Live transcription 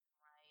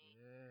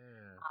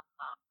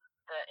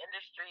The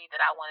industry that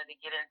I wanted to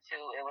get into,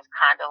 it was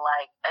kind of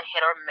like a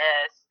hit or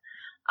miss.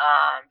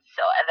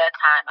 So at that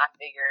time, I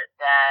figured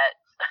that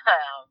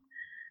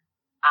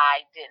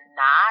I did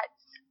not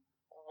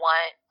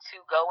want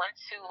to go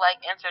into like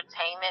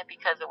entertainment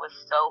because it was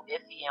so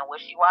iffy and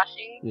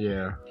wishy-washy.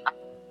 Yeah.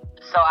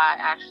 So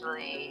I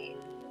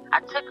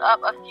took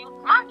up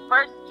my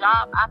first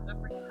job after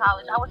freaking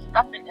college. I was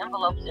stuffing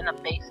envelopes in the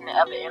basement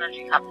of an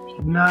energy company.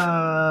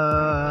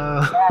 No.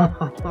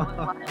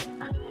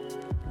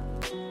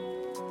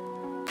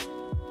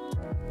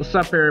 What's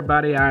up,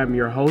 everybody? I am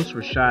your host,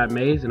 Rashad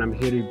Mays, and I'm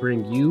here to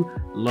bring you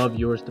Love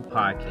Yours, the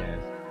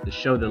podcast, the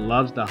show that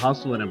loves the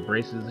hustle and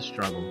embraces the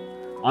struggle.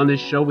 On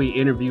this show, we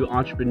interview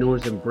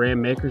entrepreneurs and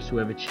brand makers who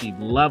have achieved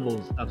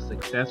levels of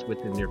success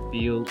within their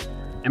fields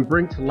and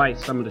bring to light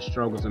some of the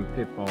struggles and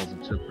pitfalls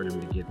it took for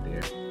them to get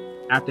there.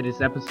 After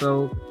this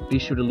episode, be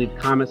sure to leave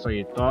comments on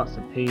your thoughts,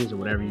 opinions, or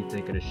whatever you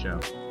think of the show.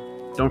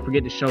 Don't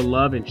forget to show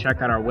love and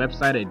check out our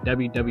website at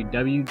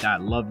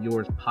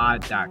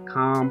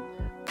www.loveyourspod.com,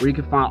 where you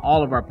can find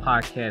all of our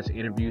podcast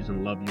interviews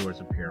and Love Yours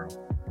apparel.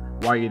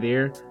 While you're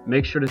there,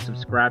 make sure to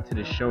subscribe to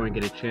the show and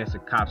get a chance to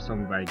cop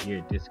some of our gear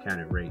at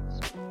discounted rates.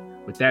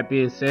 With that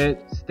being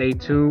said, stay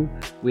tuned.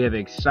 We have an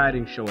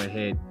exciting show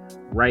ahead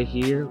right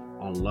here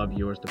on Love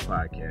Yours, the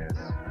podcast.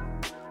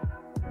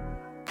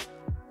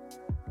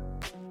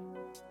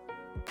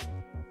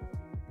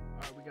 All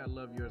right, we got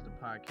Love Yours, the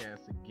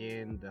podcast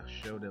again, the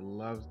show that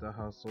loves the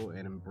hustle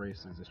and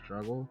embraces the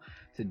struggle.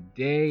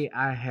 Today,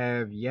 I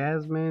have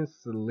Yasmin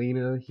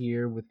Selena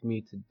here with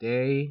me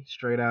today,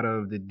 straight out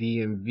of the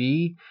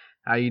DMV.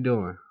 How you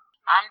doing?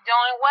 I'm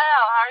doing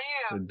well. How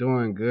are you?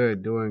 Doing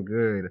good.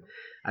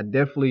 I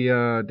definitely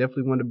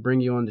want to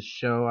bring you on the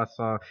show. I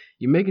saw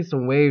you're making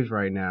some waves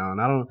right now,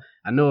 and I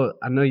know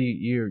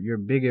you're a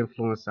big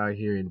influence out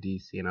here in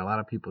DC, and a lot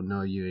of people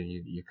know you, and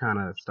you're kind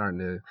of starting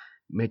to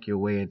make your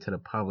way into the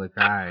public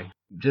eye.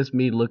 Just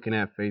me looking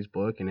at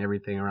Facebook and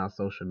everything around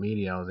social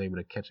media, I was able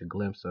to catch a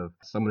glimpse of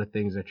some of the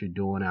things that you're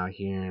doing out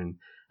here, and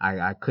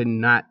I could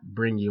not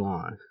bring you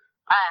on.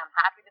 I am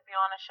happy to be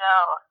on the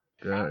show.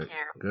 Good. Thank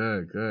you.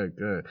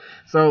 Good.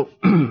 So,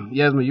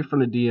 Yasmin, you're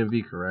from the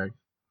DMV, correct?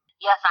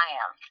 Yes, I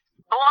am.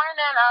 Born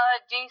in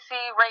DC,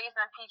 raised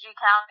in PG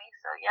County,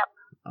 so yep.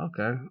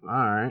 Okay,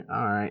 all right.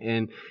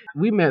 And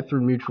we met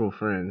through mutual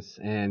friends,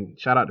 and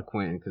shout out to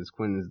Quentin, because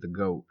Quentin is the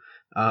GOAT.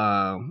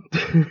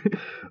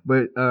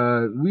 But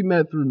we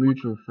met through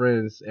mutual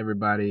friends,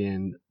 everybody,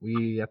 and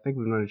I think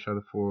we've known each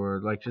other for,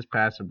 like, just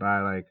passing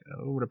by, like,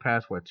 over the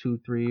past,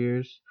 2-3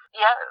 years?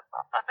 Yeah,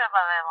 I've been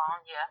by that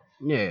long, yeah.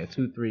 Yeah,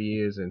 2-3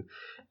 years, and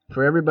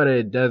for everybody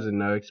that doesn't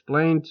know,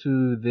 explain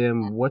to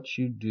them what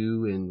you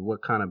do and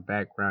what kind of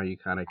background you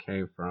kind of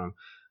came from,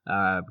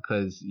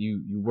 because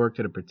you worked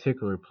at a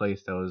particular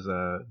place that was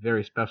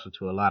very special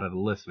to a lot of the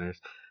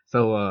listeners.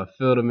 So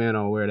fill them in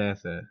on where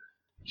that's at.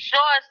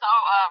 Sure. So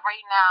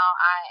right now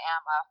I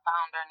am a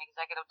founder and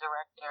executive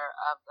director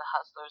of the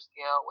Hustlers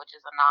Guild, which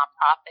is a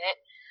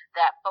nonprofit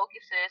that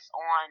focuses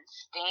on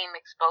STEAM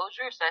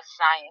exposure, so that's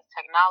science,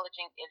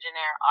 technology,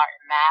 engineering, art,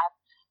 and math,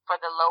 for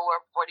the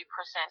lower 40%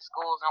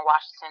 schools in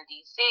Washington,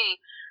 D.C.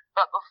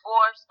 But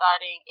before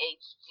starting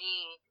HG,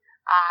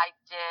 I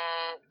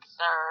did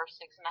serve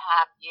 6.5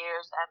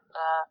 years at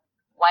the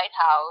White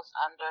House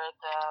under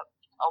the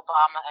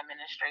Obama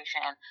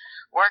administration,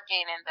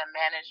 working in the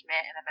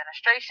management and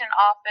administration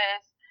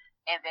office,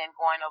 and then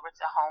going over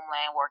to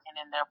Homeland, working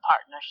in their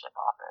partnership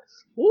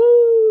office.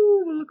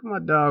 Woo! Look at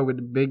my dog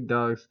with the big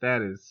dog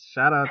status.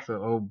 Shout out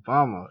to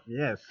Obama.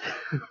 Yes.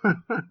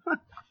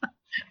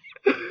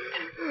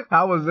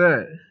 How was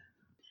that?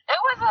 It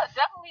was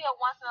definitely a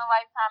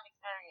once-in-a-lifetime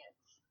experience.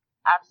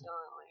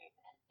 Absolutely.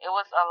 It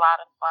was a lot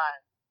of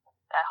fun.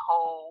 That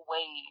whole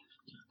wave.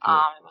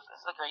 It was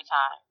a great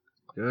time.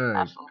 Good.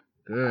 Absolutely.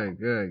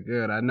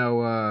 Good. I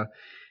know, a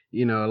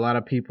lot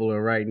of people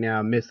are right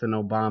now missing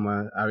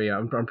Obama. I mean,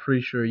 I'm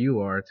pretty sure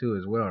you are too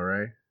as well,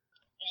 right?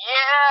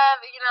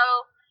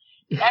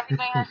 Yeah,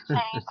 everything has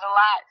changed a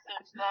lot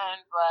since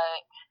then,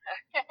 but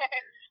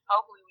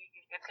hopefully we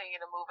can continue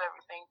to move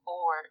everything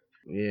forward.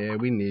 Yeah,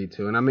 we need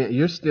to. And I mean,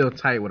 you're still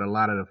tight with a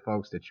lot of the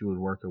folks that you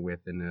was working with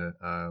in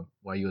the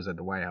while you was at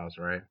the White House,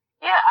 right?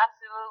 Yeah,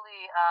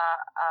 absolutely.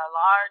 A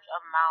large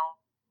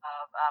amount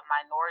of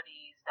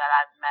minorities that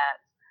I've met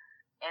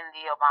in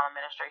the Obama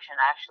administration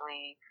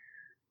actually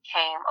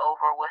came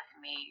over with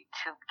me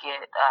to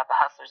get the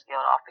Hustlers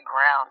Guild off the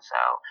ground.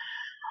 So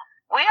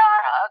we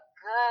are a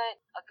good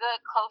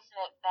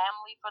close-knit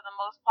family for the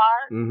most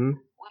part. Mm-hmm.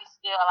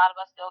 A lot of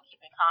us still keep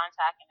in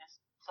contact and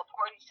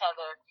support each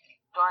other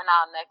during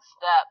our next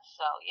steps.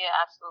 So yeah,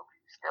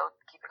 absolutely, we still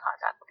keep in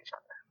contact with each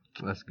other.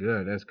 That's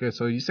good.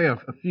 So you say a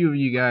few of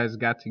you guys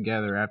got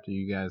together after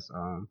you guys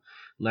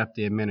left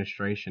the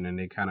administration, and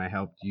they kind of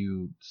helped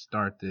you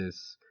start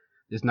this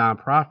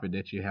nonprofit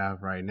that you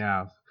have right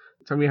now.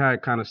 Tell me how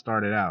it kind of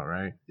started out,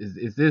 right?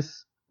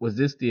 Was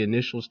this the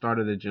initial start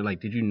of did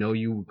you know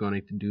you were going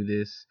to do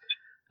this,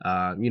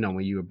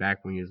 when you were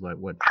back when you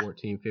was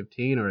 14,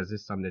 15, or is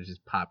this something that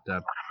just popped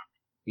up,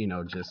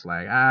 just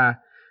like, I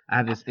I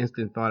had this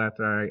instant thought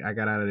after I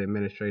got out of the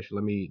administration.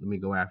 Let me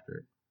go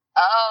after it.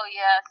 Oh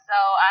yeah, so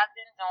I've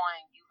been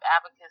doing youth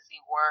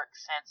advocacy work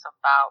since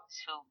about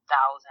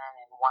 2001,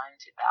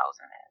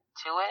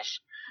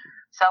 2002-ish.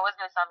 So it's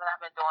been something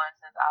I've been doing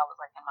since I was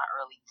like in my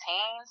early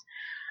teens.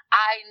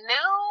 I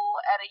knew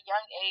at a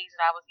young age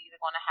that I was either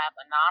going to have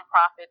a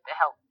nonprofit to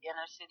help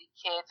inner city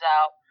kids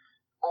out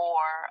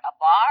or a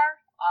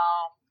bar.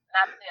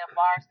 Not to say a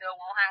bar still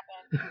won't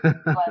happen,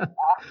 but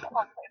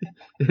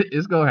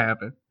it's gonna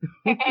happen.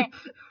 Things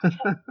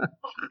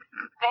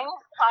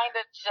kind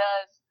of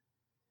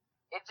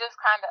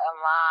kind of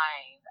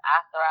aligned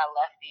after I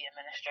left the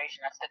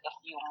administration. I took a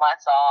few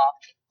months off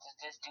to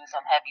just do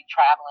some heavy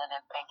traveling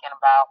and thinking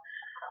about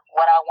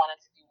what I wanted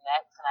to do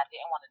next, and I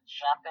didn't want to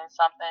jump in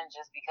something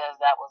just because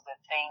that was the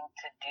thing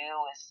to do,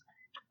 is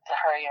to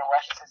hurry and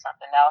rush into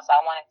something else.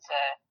 I wanted to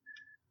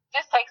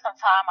just take some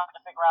time out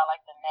to figure out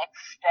like the next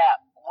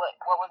step,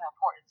 what was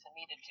important to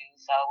me to do.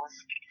 So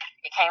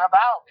it came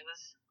about. It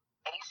was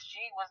HG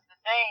was the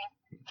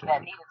thing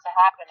that needed to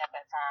happen at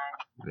that time.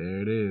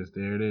 There it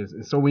is.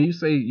 And so when you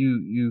say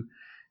you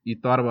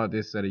thought about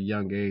this at a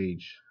young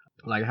age,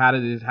 like how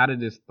did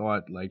this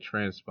thought like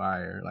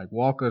transpire? Like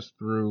walk us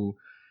through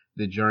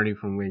the journey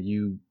from when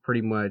you pretty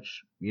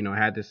much,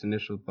 had this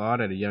initial thought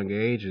at a young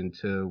age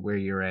into where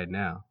you're at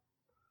now.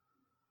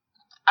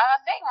 I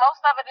think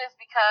most of it is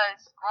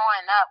because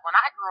growing up, when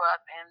I grew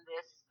up in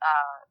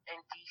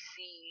DC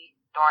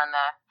during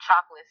the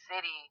Chocolate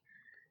City,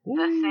 Ooh.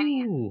 The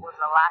city was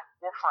a lot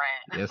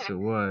different. Yes, it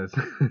was.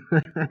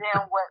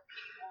 than what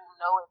people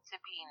know it to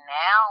be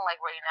now.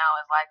 Like right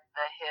now is like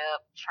the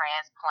hip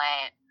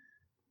transplant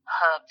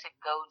hub to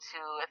go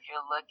to if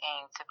you're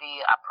looking to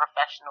be a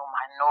professional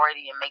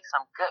minority and make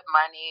some good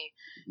money,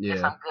 get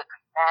some good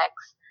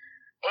connects.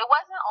 It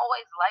wasn't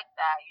always like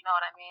that, you know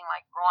what I mean?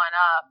 Like growing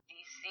up,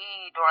 DC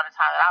during the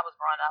time that I was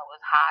growing up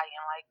was high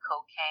in like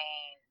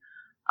cocaine,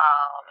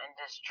 and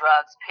just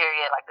drugs,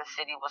 period. Like the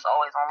city was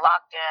always on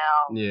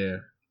lockdown. Yeah.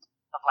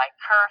 Of like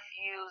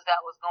curfews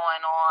that was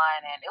going on,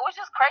 and it was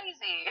just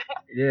crazy.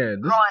 Yeah.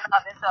 Growing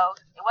up, and so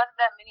it wasn't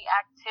that many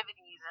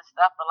activities and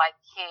stuff for like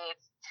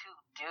kids to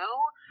do.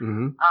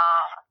 Mm-hmm.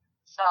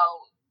 So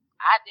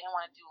I didn't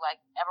want to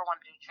ever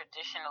want to do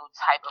traditional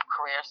type of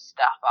career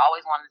stuff. I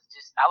always wanted to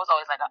I was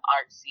always like an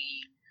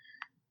artsy,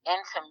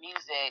 into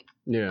music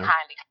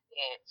kind of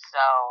kid.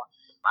 So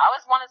I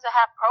always wanted to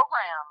have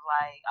programs.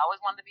 Like I always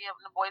wanted to be in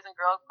the Boys and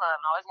Girls Club,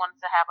 and I always wanted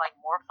to have like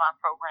more fun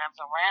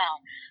programs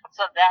around.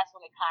 So that's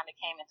when it kind of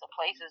came into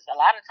places. A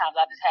lot of times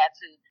I just had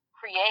to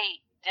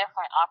create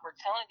different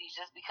opportunities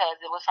just because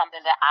it was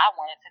something that I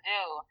wanted to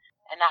do,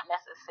 and not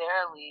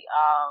necessarily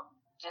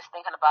just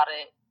thinking about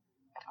it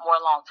more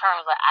long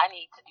term. Like I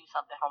need to do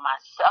something for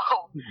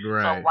myself.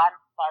 Right. So why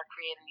not start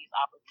creating these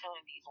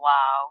opportunities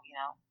while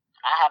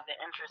I have the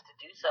interest to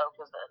do so,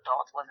 because the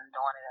adults wasn't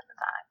doing it at the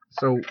time.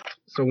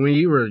 So when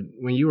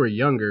you were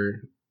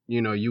younger,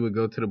 you would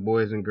go to the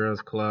Boys and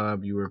Girls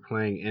Club. You were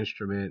playing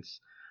instruments.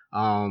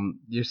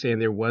 You're saying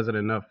there wasn't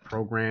enough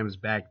programs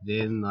back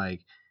then.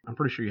 Like I'm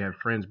pretty sure you had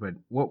friends, but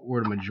what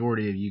were the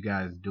majority of you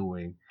guys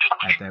doing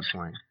at that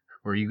point?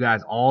 Were you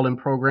guys all in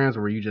programs,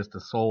 or were you just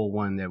the sole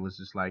one that was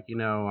just like, I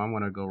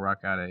want to go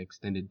rock out an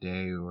extended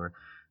day, or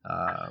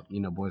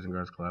Boys and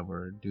Girls Club,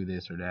 or do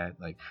this or that?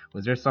 Like,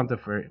 was there something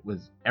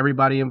was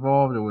everybody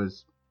involved, or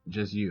was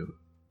just you?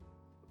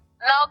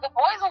 No, the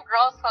Boys and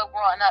Girls Club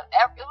growing up,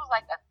 it was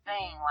like a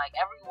thing. Like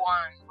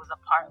everyone was a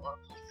part of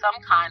some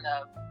kind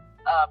of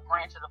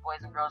branch of the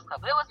Boys and Girls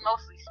Club, but it was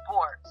mostly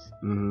sports.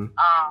 Mm-hmm.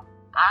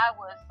 I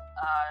was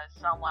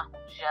someone who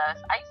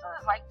I used to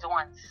just like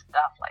doing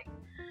stuff. Like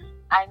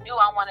I knew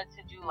I wanted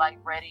to do like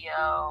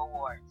radio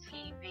or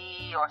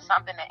TV or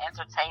something to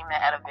entertainment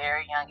at a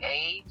very young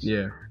age.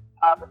 Yeah.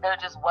 But there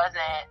just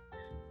wasn't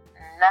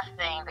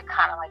nothing to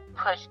kind of like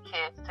push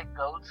kids to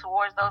go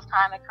towards those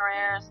kind of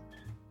careers.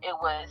 It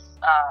was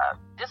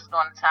this is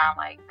during the time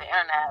like the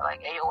internet,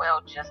 like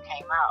AOL just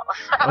came out.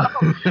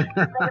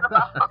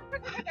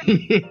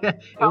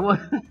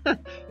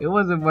 It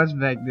wasn't much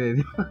back then.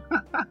 It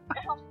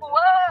was.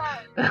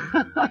 Like,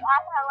 I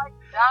had like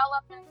dial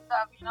up and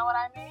stuff. You know what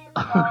I mean?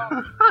 So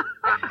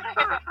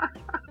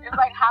it's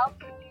like how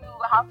can you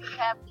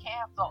have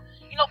camps? So,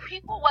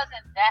 people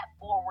wasn't that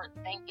forward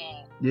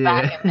thinking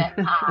back at that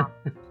time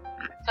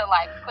to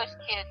like push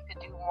kids to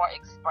do more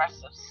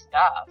expressive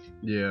stuff.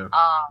 Yeah.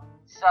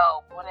 So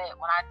when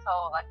I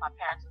told like my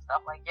parents and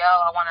stuff like, yo,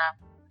 I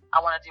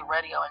wanna do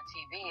radio and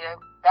TV,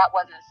 that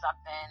wasn't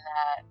something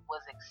that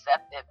was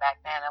accepted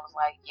back then. It was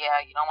like,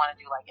 yeah, you don't want to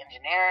do like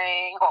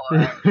engineering, or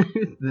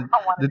you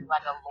don't want to be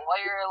like a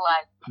lawyer,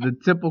 like the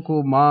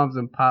typical moms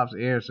and pops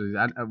answers.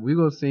 We're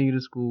gonna send you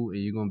to school,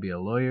 and you're gonna be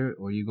a lawyer,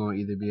 or you're gonna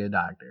either be a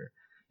doctor.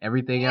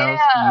 Everything else,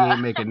 you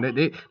ain't making.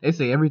 They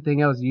say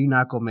everything else, you're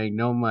not gonna make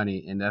no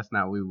money, and that's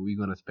not what we're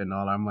gonna spend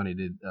all our money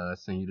to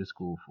send you to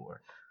school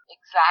for.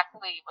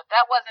 Exactly, but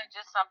that wasn't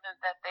just something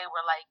that they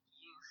were like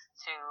used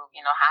to,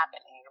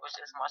 happening. It was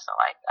just more so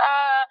like,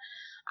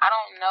 I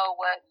don't know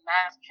what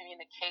mass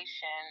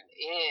communication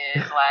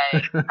is.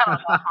 Like, I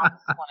don't know how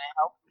this is going to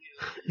help you.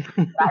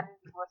 But I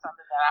just was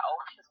something that I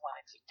always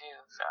wanted to do.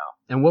 So.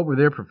 And what were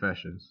their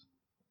professions?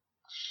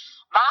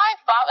 My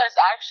father's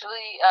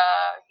actually,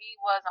 he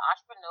was an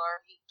entrepreneur.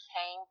 He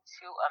came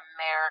to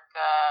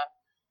America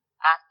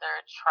after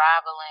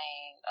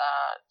traveling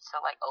to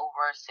like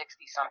over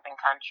 60-something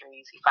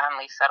countries. He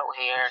finally settled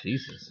here.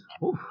 Jesus.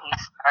 Oof. He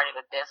started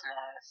a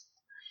business.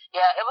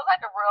 Yeah, it was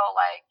like a real,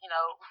 like,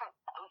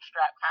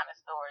 bootstrap kind of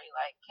story.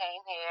 Like, came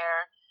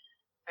here,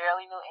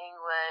 barely knew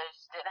English,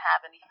 didn't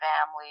have any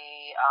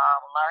family,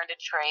 learned a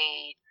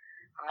trade.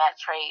 From that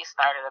trade,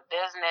 started a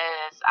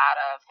business out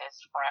of his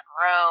front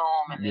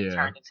room, and then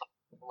turned into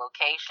a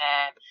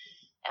location.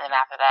 And then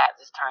after that,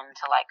 just turned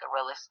into like a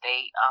real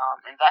estate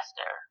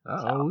investor.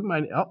 We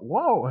might.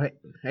 Whoa!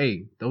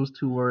 Hey, those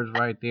two words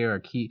right there are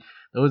key.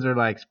 Those are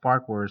like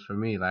spark words for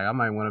me. Like I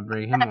might want to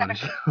bring him on the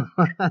show.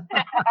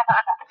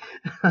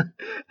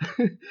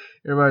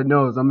 Everybody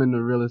knows I'm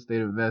into real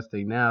estate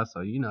investing now,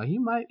 so he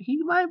might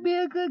be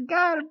a good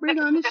guy to bring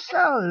on the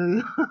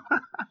show.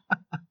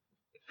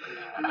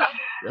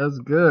 That's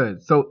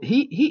good. So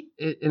he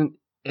and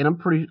I'm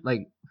pretty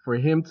like for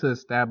him to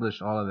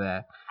establish all of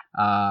that,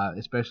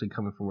 especially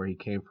coming from where he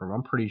came from.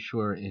 I'm pretty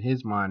sure in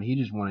his mind he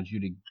just wanted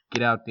you to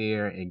get out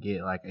there and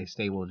get like a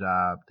stable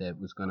job that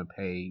was going to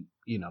pay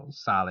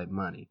solid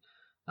money.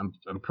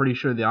 I'm pretty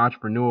sure the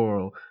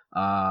entrepreneurial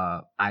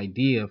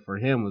idea for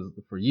him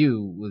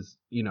was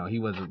he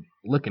wasn't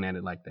looking at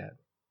it like that.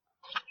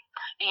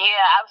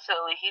 Yeah,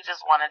 absolutely. He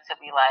just wanted to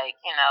be like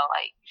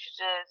like you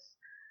should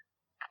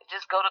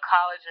just go to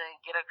college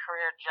and get a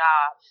career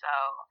job. So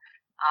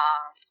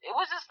it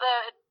was just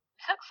it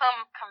took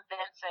some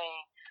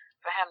convincing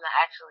for him to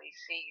actually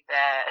see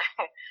that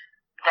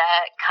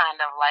that kind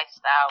of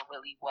lifestyle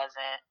really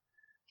wasn't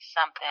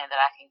something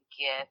that I can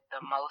get the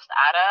most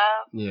out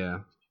of.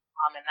 Yeah.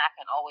 And I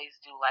can always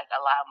do like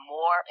a lot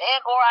more,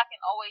 or I can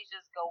always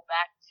just go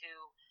back to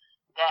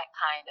that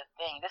kind of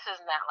thing. This is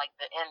not like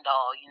the end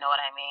all, you know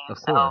what I mean? Of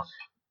course. So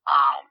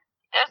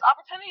there's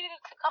opportunity to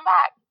come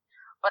back.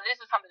 But this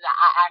is something that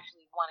I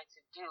actually wanted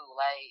to do.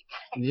 Like,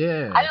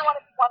 yeah. I didn't want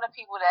to be one of the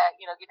people that,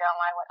 get down the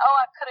line like, oh,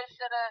 I could have,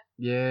 should have.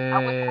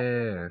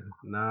 Yeah.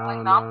 No.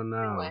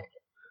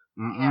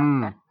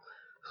 Yeah.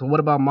 So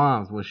what about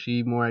moms? Was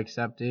she more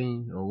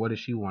accepting, or what did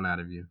she want out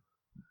of you?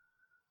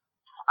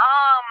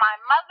 My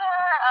mother,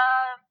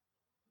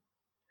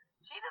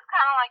 she just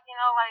kind of like, you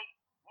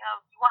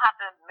won't have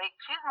to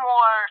she's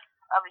more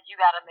of a you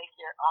got to make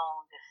your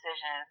own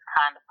decisions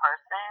kind of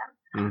person.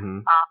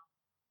 Mm-hmm.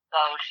 So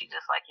she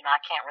just like,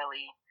 I can't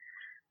really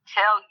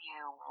tell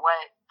you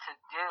what to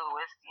do.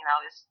 It's,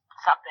 it's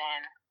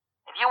something,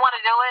 if you want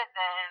to do it,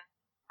 then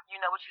you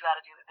know what you got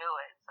to do to do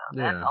it. So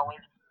that's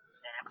always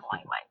that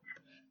point. Like,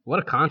 what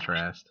a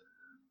contrast.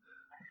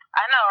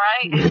 I know,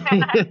 right?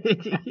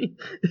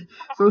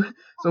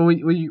 So when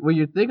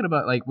you're thinking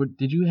about like,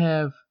 did you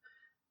have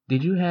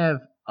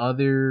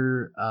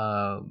other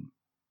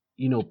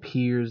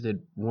peers that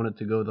wanted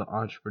to go the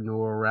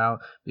entrepreneurial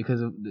route?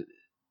 Because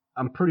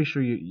I'm pretty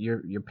sure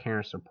your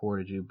parents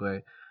supported you,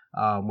 but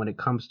when it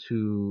comes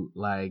to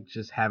like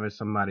just having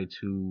somebody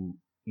to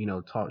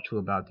talk to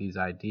about these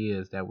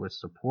ideas that were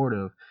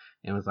supportive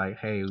and was like,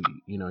 hey,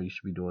 you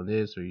should be doing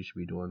this or you should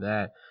be doing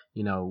that,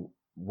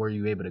 were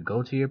you able to go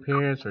to your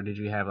parents, or did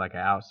you have like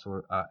an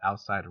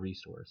outside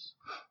resource?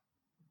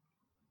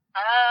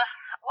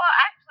 Well,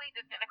 actually,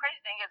 the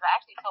crazy thing is, I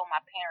actually told my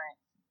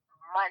parents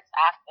months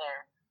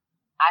after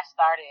I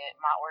started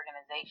my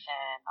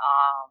organization.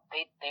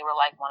 They were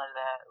like one of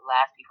the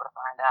last people to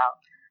find out.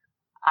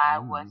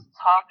 I was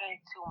talking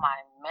to my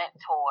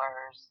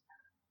mentors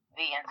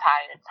the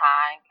entire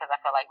time because I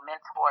feel like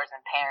mentors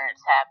and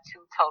parents have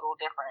two total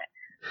different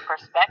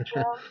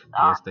perspectives.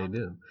 Yes, they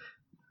do.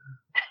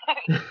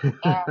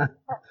 And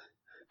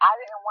I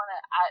didn't want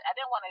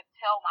to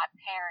tell my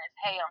parents,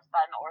 hey, I'm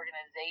starting an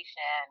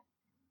organization,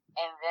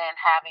 and then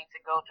having to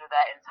go through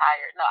that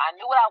entire. No, I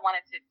knew what I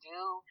wanted to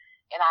do.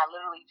 And I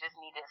literally just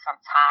needed some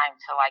time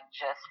to like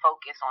just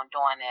focus on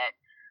doing it,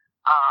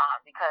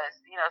 because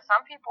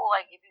some people,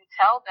 like, if you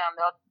tell them,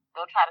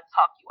 they'll try to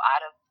talk you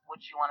out of what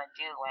you want to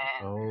do.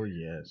 And oh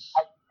yes.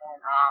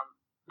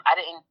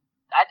 I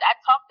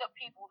talked to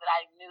people that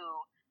I knew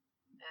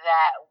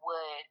that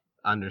would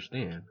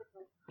understand.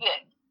 Yeah,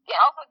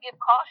 also give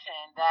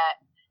caution that,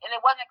 and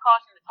it wasn't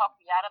caution to talk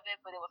me out of it,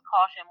 but it was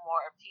caution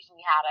more of teaching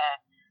me how to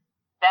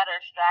better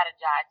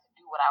strategize to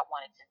do what I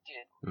wanted to do.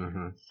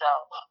 Mm-hmm. So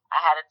I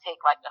had to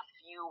take like a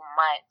few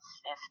months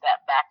and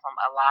step back from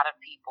a lot of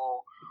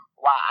people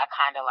while I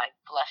kind of like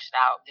fleshed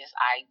out this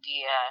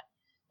idea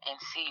and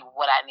see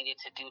what I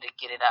needed to do to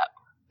get it up.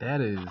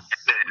 That is,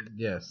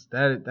 yes,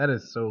 that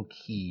is so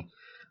key,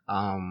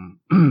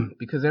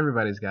 because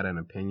everybody's got an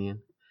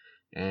opinion,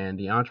 and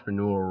the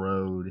entrepreneurial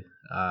road,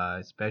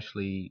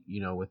 especially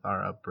with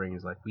our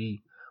upbringings, like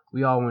we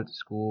all went to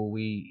school,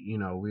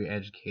 we're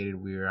educated,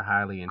 we're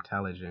highly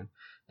intelligent.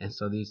 And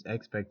so these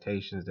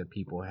expectations that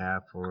people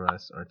have for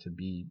us are to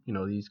be,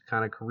 these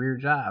kind of career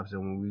jobs.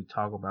 And when we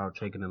talk about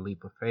taking a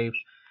leap of faith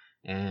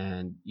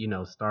and,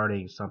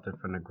 starting something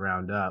from the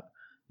ground up,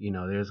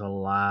 there's a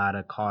lot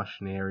of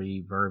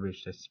cautionary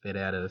verbiage that's spit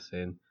at us,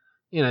 and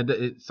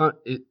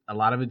a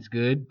lot of it's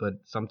good, but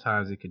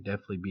sometimes it could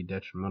definitely be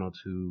detrimental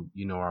to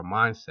our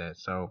mindset.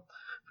 So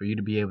for you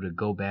to be able to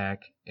go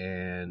back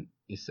and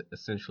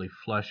essentially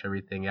flush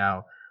everything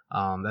out,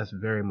 that's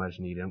very much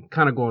needed. I'm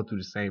kind of going through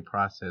the same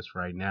process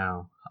right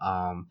now,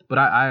 but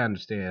I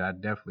understand. I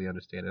definitely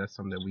understand it. That's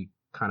something that we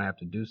kind of have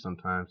to do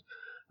sometimes.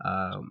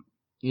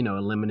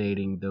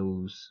 Eliminating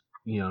those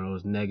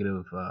those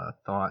negative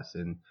thoughts,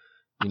 and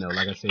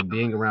like I said,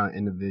 being around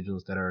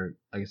individuals that are,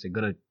 like I said,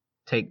 gonna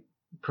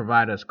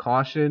provide us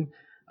cautionary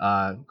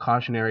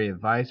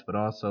advice, but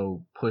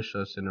also push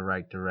us in the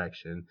right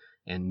direction,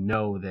 and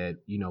know that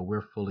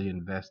we're fully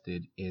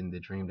invested in the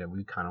dream that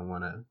we kind of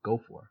want to go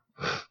for.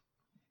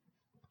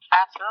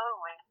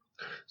 Absolutely.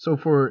 So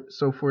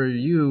for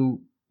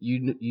you,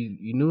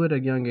 you knew at a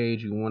young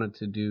age you wanted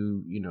to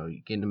do,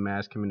 get into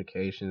mass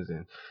communications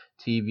and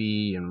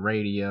TV and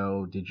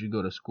radio. Did you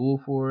go to school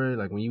for it?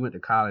 Like when you went to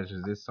college,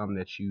 is this something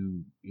that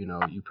you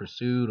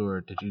pursued,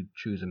 or did you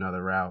choose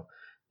another route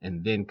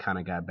and then kind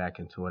of got back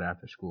into it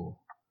after school?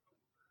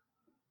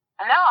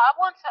 No, I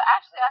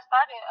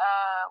started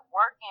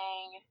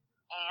working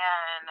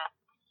in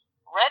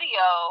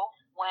radio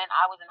when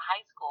I was in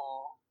high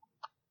school.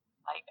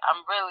 Like, I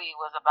really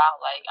was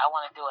about, like, I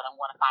want to do it. I'm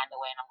going to find a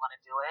way, and I'm going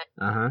to do it.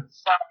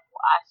 So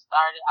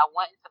I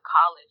went into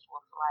college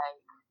with,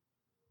 like,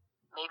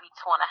 maybe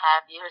 2.5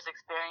 years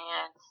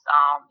experience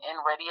in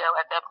radio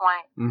at that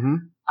point.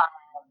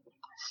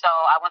 So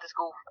I went to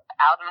school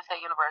at Alabama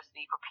State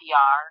University for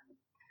PR.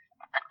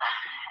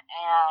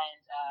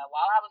 And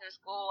while I was in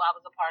school, I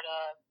was a part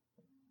of,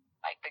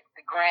 like,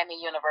 the Grammy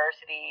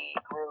University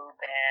group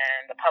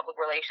and the public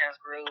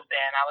relations group,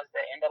 and I was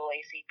the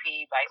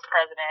NAACP vice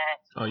president.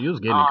 Oh, you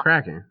was getting it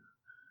cracking.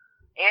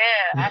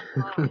 Yeah,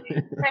 absolutely.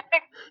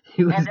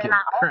 And then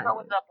I also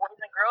was a Boys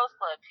and Girls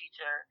Club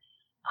teacher.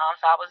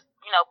 So I was,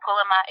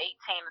 pulling my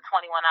 18 to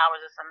 21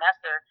 hours a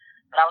semester,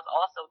 but I was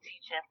also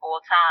teaching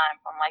full time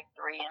from like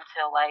 3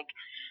 until like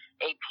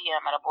 8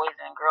 p.m. at a Boys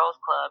and Girls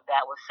Club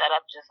that was set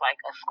up just like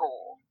a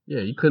school.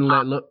 Yeah, you couldn't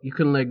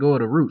let go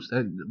of the roots.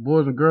 That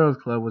Boys and Girls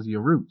Club was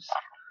your roots.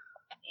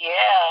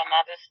 Yeah, and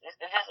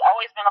it's just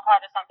always been a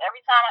part of something.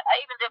 Every time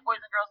I even did Boys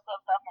and Girls Club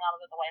stuff when I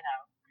was at the White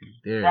House.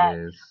 There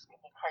it is.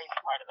 That's the crazy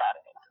part about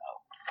it. So.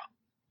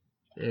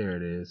 There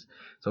it is.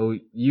 So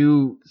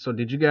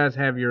did you guys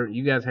had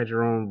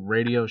your own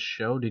radio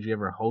show? Did you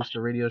ever host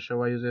a radio show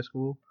while you was at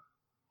school?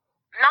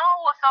 No,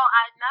 so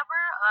I never.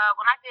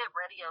 When I did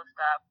radio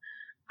stuff,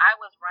 I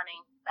was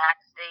running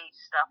backstage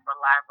stuff for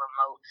live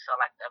remote. So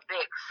like the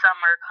big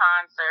summer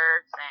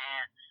concerts,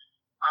 and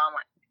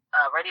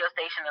a radio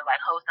station is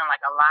like hosting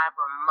like a live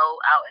remote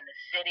out in the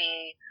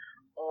city,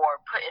 or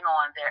putting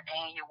on their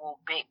annual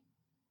big,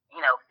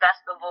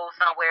 festival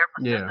somewhere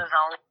for Sisters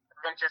Only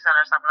Convention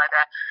Center or something like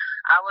that.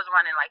 I was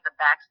running like the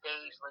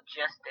backstage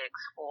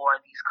logistics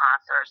for these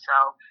concerts.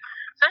 So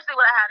essentially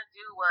what I had to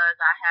do was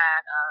I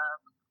had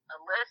a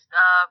list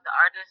of the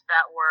artists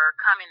that were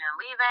coming and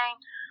leaving.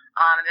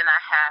 And then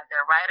I had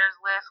their writers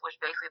list, which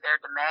basically their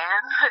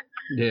demands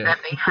that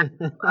they had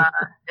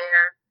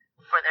there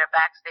for their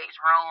backstage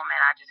room,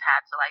 and I just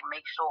had to like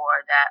make sure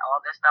that all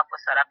this stuff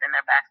was set up in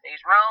their backstage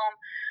room.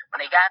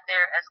 When they got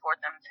there, escort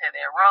them to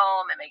their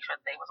room and make sure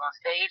that they was on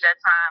stage at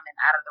time and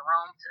out of the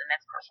room to the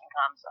next person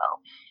comes. So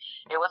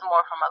it was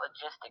more from a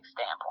logistics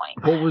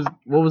standpoint.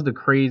 What was the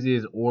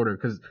craziest order?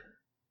 Because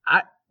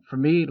for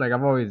me, like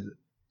I've always,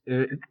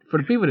 for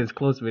the people that's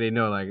close to me, they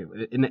know like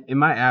in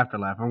my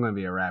afterlife, I'm gonna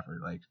be a rapper.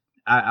 Like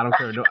I don't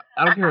care.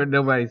 I don't care what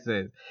nobody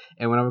says.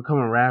 And when I become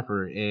a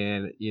rapper,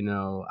 and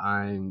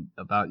I'm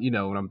about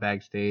when I'm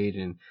backstage,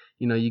 and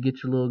you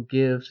get your little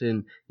gifts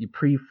and you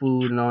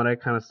pre-food and all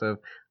that kind of stuff.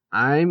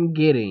 I'm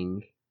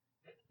getting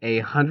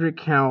a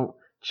 100-count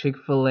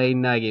Chick-fil-A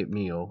nugget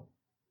meal.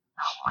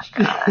 Oh my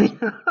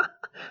god!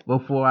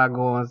 Before I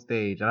go on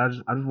stage, and I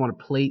just want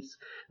plates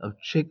of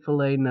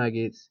Chick-fil-A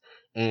nuggets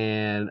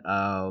and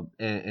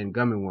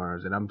gummy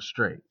worms, and I'm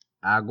straight.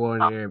 I'll go in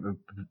there and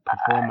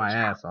perform my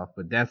ass off,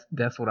 but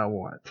that's what I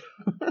want.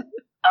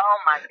 Oh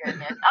my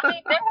goodness. I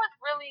mean, I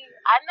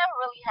never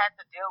really had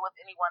to deal with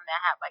anyone that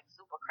had like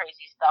super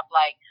crazy stuff.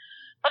 Like,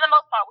 for the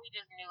most part, we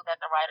just knew that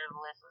the writer's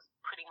list was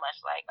pretty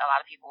much like a lot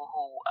of people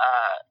who,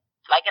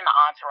 like in the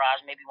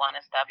entourage, maybe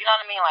wanted stuff. You know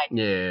what I mean? Like,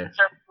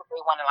 certain people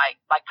they wanted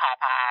like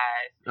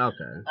pies.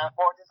 Okay.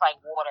 Or just like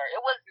water.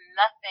 It was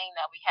nothing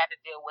that we had to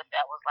deal with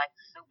that was like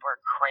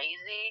super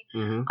crazy.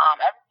 Mm-hmm.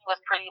 Everything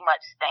was pretty much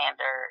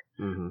standard.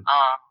 Mm-hmm.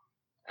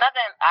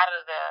 Nothing out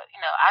of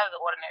the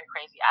ordinary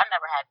crazy. I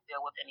never had to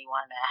deal with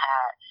anyone that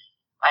had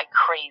like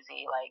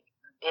crazy, like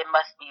it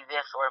must be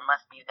this or it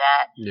must be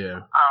that.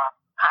 Yeah.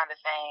 Kind of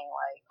thing,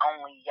 like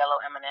only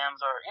yellow M&Ms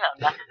or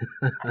nothing.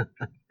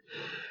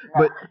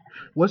 But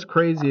what's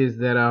crazy is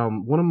that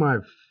one of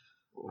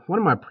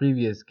my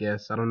previous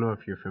guests, I don't know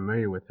if you're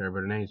familiar with her,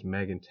 but her name's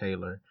Megan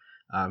Taylor.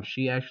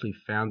 She actually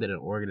founded an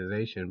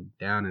organization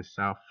down in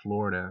South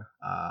Florida.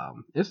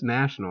 It's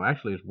national,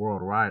 actually it's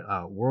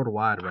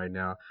worldwide right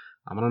now.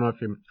 I don't know if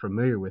you're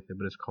familiar with it,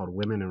 but it's called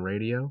Women in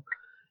Radio.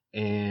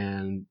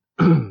 and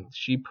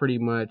she pretty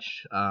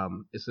much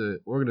it's an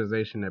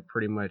organization that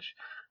pretty much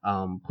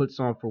puts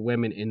on for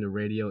women in the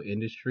radio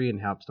industry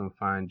and helps them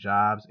find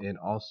jobs, and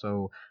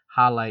also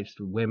highlights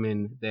the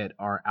women that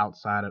are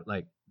outside of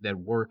that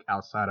work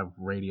outside of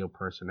radio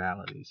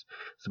personalities.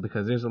 So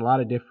because there's a lot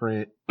of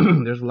different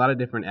there's a lot of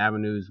different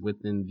avenues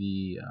within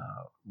the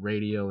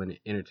radio and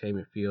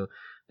entertainment field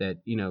that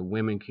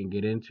women can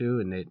get into,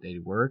 and they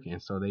work, and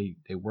so they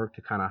work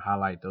to kind of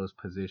highlight those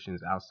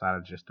positions outside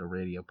of just the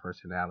radio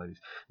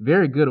personalities.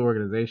 Very good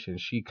organization.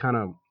 She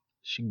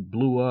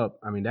blew up.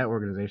 I mean, that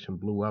organization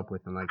blew up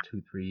within like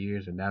 2-3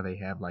 years, and now they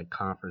have like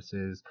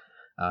conferences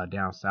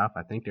down south.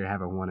 I think they're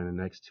having one in the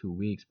next 2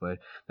 weeks, but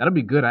that'll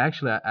be good. I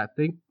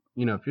think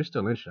if you're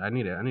still interested, I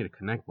need to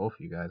connect both of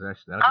you guys.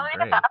 Actually, that'll be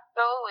great.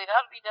 Absolutely,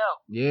 that'd be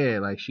dope. Yeah,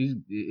 like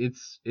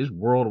it's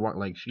worldwide.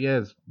 Like she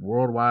has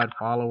worldwide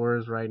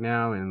followers right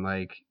now, and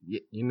like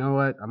you know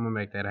what? I'm gonna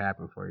make that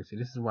happen for you. See,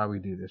 this is why we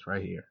do this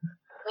right here.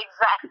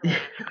 Exactly.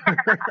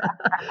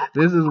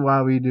 This is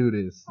why we do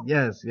this.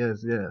 Yes.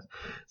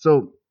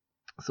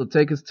 So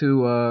take us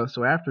to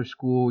so after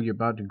school, you're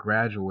about to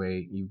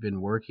graduate. You've been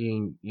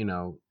working. It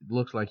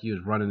looks like you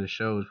was running the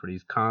shows for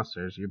these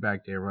concerts. You're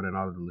back there running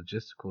all of the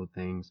logistical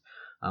things.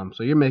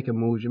 So you're making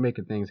moves. You're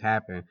making things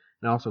happen,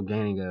 and also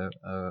gaining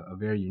a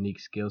very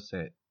unique skill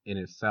set in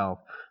itself.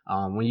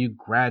 When you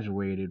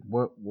graduated,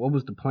 what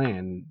was the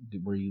plan?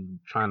 Were you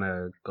trying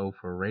to go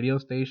for radio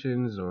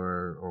stations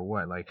or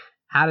what? Like,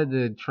 how did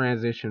the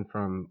transition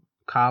from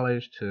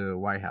college to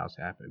White House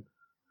happen?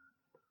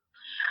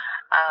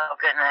 Oh,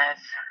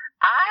 goodness.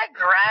 I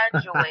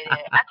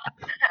graduated.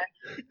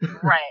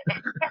 Right.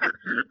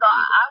 So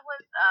I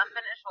was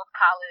finished with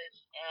college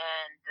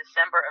in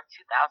December of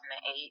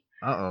 2008.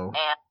 Uh-oh.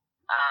 And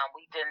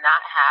we did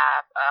not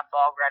have a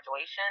fall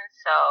graduation.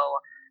 So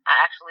I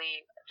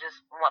actually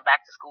just went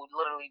back to school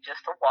literally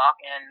just to walk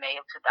in May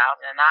of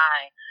 2009.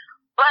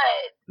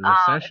 But the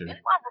recession.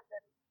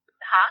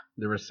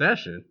 The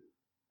recession.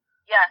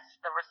 Yes,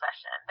 the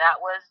recession. That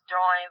was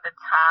during the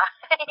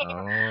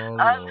time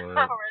of the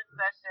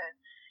recession.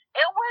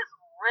 It was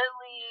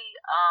really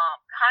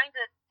kind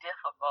of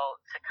difficult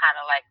to kind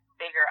of like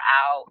figure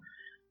out.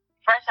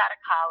 Fresh out of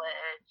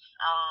college,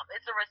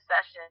 it's a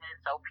recession,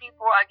 so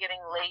people are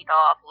getting laid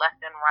off left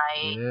and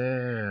right.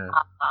 Yeah.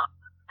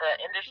 The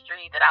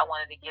industry that I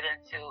wanted to get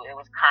into, it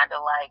was kind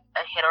of like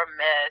a hit or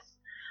miss.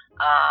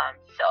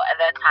 So at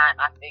that time,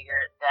 I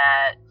figured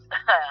that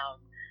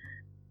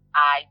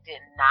I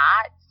did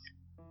not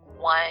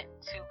want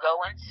to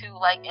go into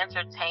like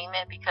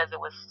entertainment because it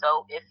was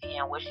so iffy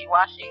and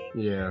wishy-washy.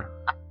 Yeah.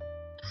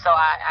 So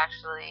I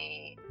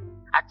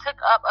took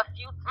up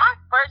my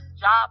first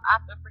job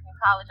after freaking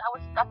college. I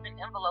was stuffing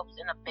envelopes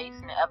in the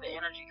basement of an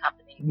energy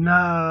company.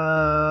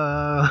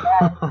 No.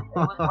 Yes, it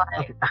was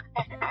like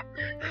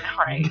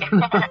right.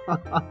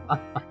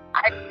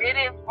 I did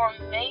it for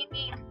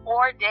maybe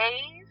 4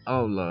 days.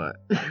 Oh Lord.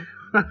 Yes,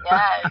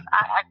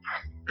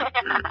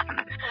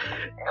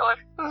 it was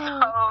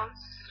so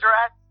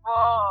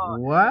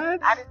stressful.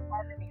 What? I didn't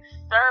have any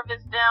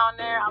service down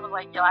there. I was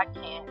like, yo, I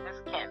can't.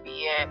 This can't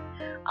be it.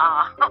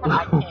 I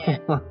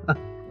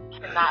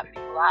cannot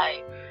be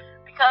right.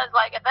 Because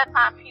like at that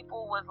time,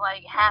 people was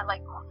like had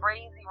like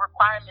crazy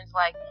requirements,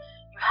 like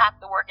you have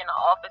to work in the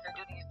office and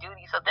do these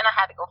duties. So then I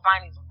had to go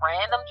find these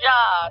random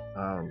jobs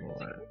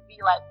to be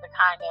like the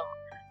kind of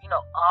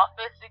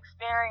office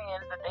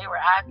experience that they were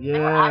asking. Yeah.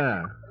 They were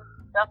asking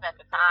stuff at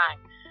the time.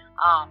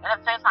 And at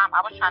the same time, I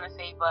was trying to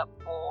save up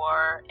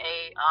for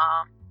a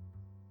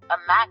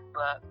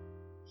MacBook.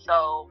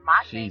 So my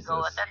main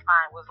goal at that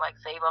time was like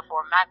save up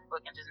for a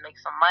MacBook and just make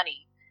some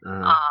money.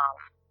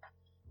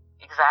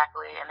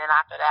 Exactly. And then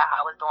after that,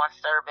 I was doing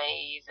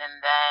surveys, and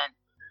then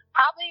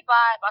probably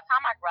by the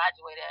time I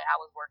graduated, I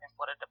was working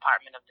for the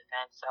Department of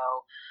Defense. So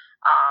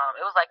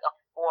it was like a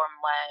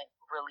 4-month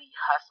really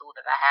hustle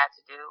that I had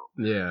to do.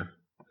 Yeah.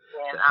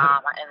 And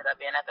I ended up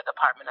being at the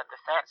Department of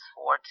Defense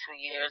for 2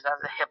 years as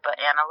a HIPAA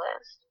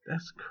analyst.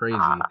 That's crazy.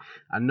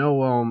 I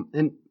know,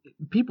 and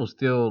people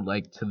still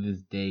like to this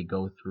day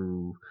go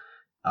through,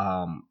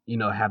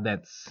 have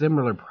that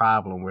similar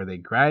problem where they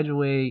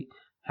graduate,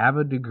 have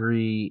a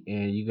degree,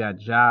 and you got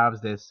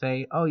jobs that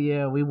say, oh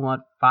yeah, we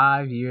want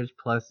 5 years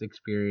plus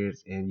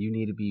experience, and you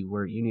need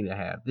to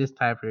have this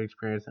type of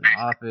experience in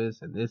the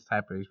office and this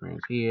type of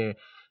experience here.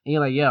 And you're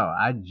like, yo,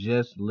 I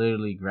just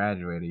literally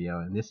graduated,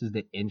 and this is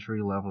the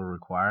entry level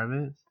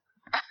requirements.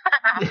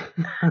 Yeah,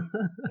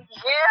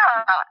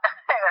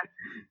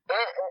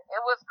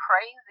 it was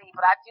crazy,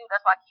 but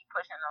that's why I keep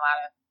pushing a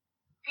lot of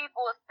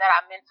people that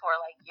I mentor,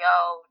 like,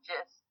 yo,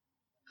 just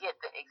get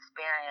the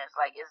experience.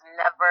 Like, it's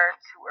never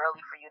too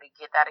early for you to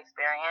get that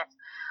experience.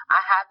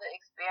 I had the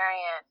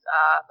experience,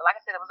 but like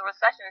I said, it was a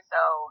recession,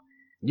 so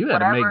you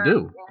had to make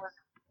do.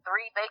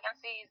 3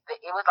 vacancies.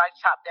 It was like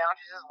chopped down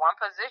to just one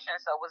position,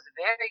 so it was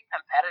very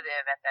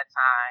competitive at that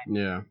time.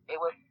 Yeah. It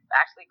was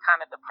actually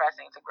kind of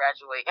depressing to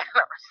graduate in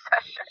a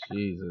recession.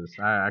 Jesus,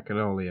 I can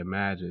only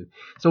imagine.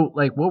 So,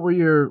 like, what was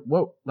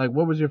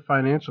your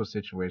financial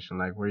situation?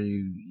 Like, were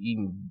you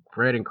eating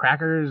bread and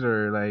crackers,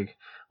 or like,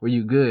 were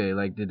you good?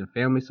 Like, did the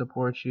family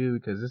support you?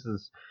 Because this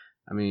is,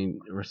 I mean,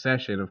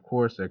 recession. Of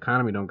course, the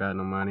economy don't got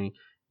no money.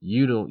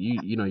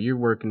 You're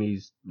working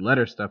these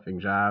letter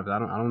stuffing jobs.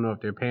 I don't know if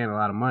they're paying a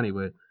lot of money,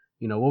 but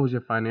what was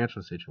your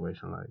financial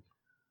situation like?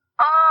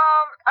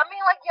 I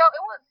mean, like,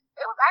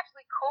 it was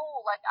actually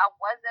cool. Like, I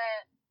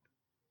wasn't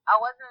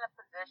in a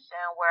position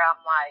where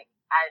I'm like,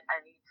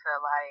 I need to,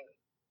 like,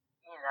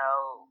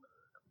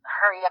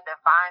 hurry up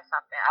and find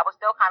something. I was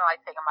still kind of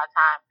like taking my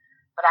time,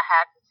 but I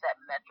had to set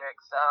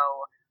metrics. So,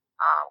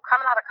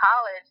 coming out of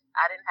college,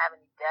 I didn't have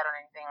any debt or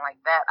anything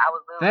like that. I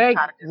was literally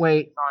kind of just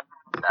on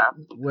stuff.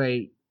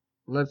 Wait,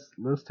 let's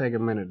take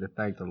a minute to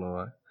thank the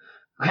Lord.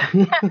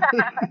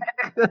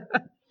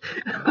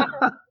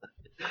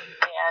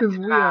 Because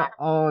we are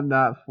all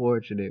not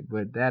fortunate,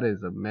 but that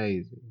is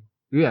amazing.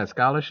 You had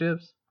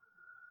scholarships?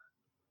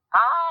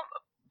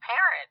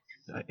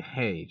 Parents.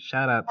 Hey,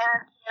 shout out.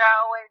 Parents get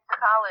our way to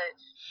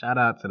college. Shout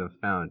out to the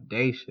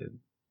foundation.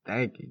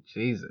 Thank you,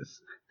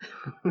 Jesus.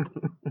 Yeah.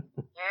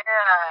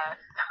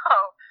 So,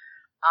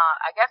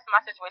 I guess my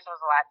situation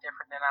was a lot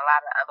different than a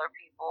lot of other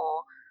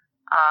people.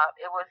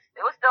 It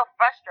was still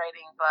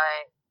frustrating,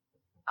 but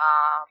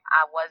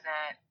I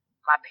wasn't.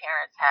 My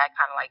parents had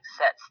kind of like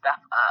set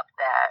stuff up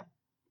that,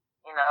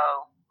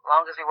 as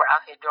long as we were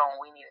out here doing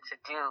what we needed to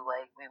do,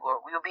 like we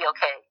would be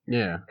okay.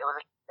 Yeah. It was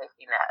a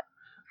safety net.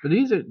 But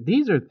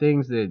these are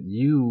things that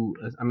you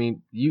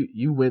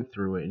went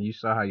through it and you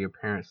saw how your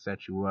parents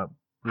set you up,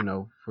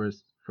 for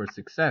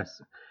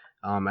success,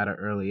 at an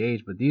early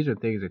age. But these are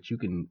things that you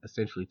can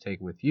essentially take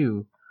with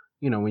you,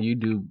 when you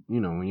do,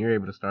 when you're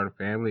able to start a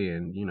family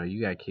and,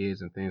 you got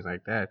kids and things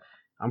like that.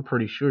 I'm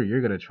pretty sure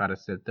you're going to try to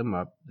set them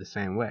up the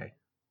same way.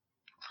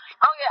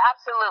 Oh, yeah,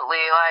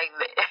 absolutely. Like,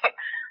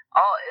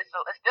 it's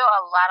still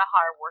a lot of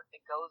hard work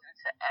that goes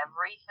into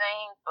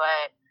everything,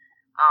 but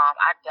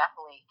I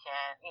definitely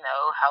can,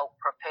 help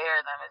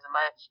prepare them as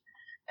much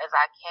as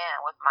I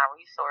can with my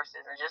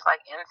resources and just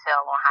like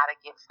intel on how to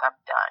get stuff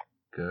done.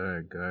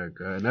 Good.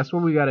 And that's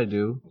what we got to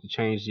do to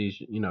change these,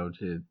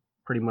 to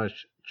pretty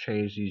much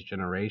change these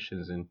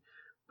generations and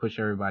push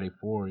everybody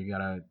forward. We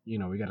gotta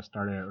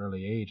start at an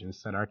early age and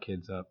set our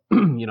kids up,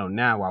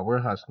 now while we're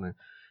hustling,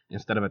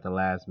 instead of at the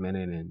last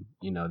minute and,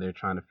 they're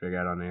trying to figure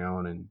out on their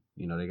own and,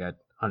 they got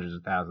hundreds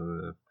of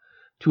thousands of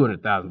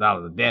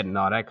 $200,000 of debt and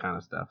all that kind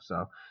of stuff.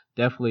 So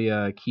definitely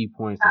key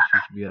points that you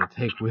should be able to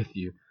take with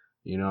you.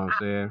 You know what I'm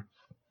saying?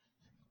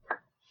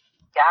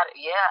 Got it.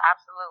 Yeah,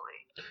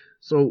 absolutely.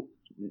 So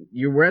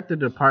you were at the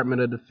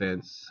Department of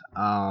Defense.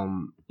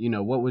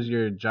 What was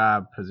your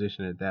job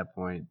position at that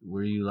point?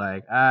 Were you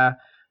like,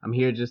 I'm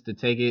here just to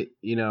take it,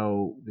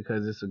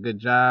 because it's a good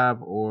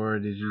job, or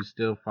did you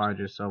still find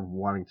yourself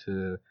wanting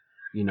to,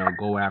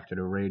 go after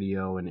the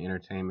radio and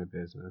entertainment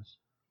business?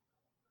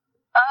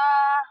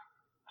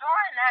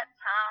 During that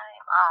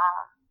time,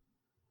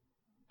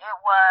 it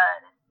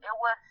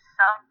was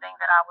something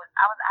that I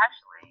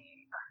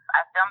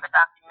filmed a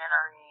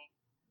documentary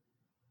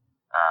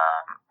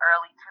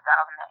early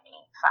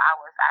 2008, so I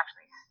was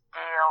actually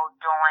still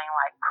doing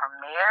like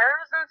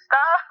premieres and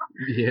stuff.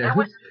 Yeah. It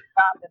was just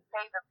about to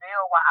pay the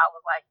bill while I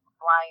was like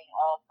flying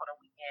off for the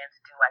weekend to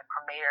do like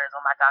premieres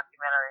on my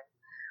documentary.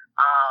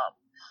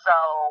 So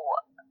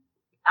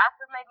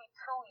after maybe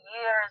 2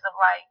 years of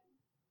like,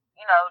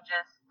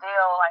 just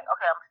still like,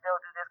 okay, I'm still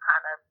do this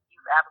kind of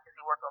youth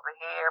advocacy work over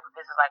here, but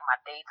this is like my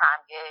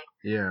daytime gig.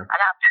 Yeah. I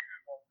got busy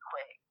really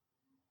quick.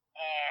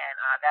 And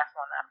that's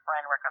when a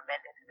friend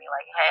recommended to me,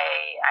 like,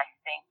 hey, I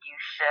think you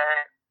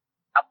should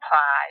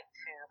apply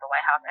to the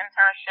White House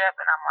internship.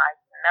 And I'm like,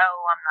 no,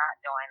 I'm not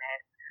doing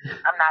it.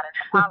 I'm not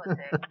into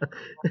politics.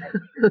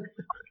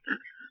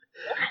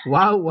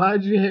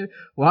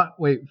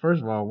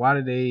 First of all, why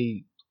did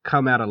they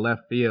come out of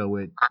left field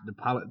with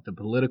the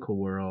political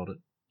world,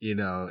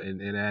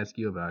 and ask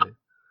you about it?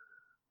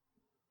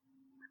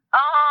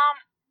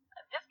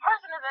 This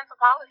person is into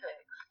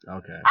politics.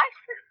 Okay.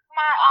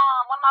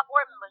 One of my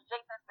board members,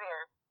 Jason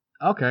Spears.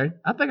 Okay,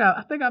 I think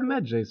I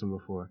met Jason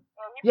before.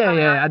 Yeah,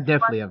 I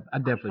definitely have.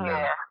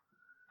 Yeah,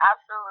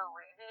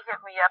 absolutely. He hit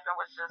me up and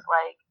was just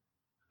like,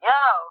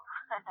 "Yo,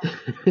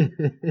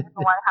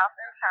 the White House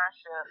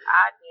internship.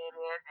 I did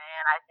it,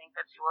 and I think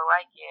that you will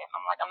like it." And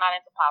I'm like, "I'm not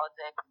into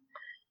politics."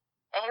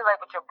 And he's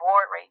like, "But you're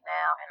bored right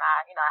now." And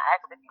I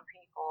asked a few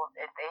people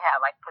if they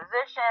have like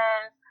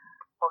positions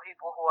for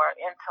people who are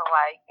into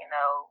like,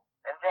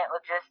 event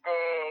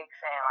logistics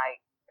and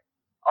like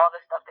all the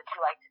stuff that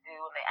you like to do,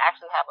 and they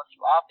actually have a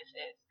few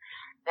offices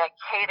that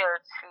cater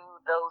to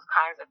those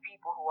kinds of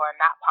people who are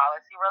not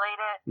policy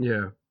related.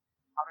 Yeah.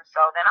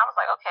 So then I was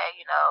like, okay,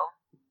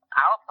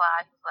 I'll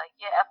apply. He was like,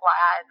 yeah,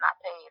 FYI is not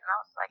paid, and I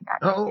was like,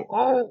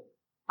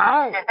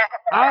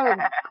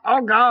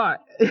 oh God.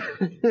 It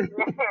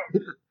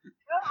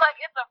was like,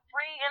 it's a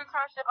free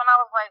internship, and I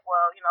was like,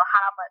 well,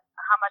 how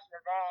much in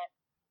advance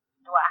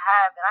do I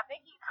have? And I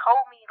think he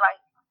told me like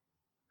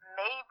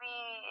maybe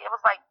it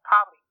was like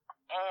probably,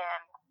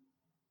 and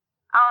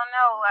I don't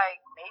know,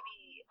 like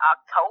maybe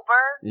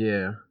October.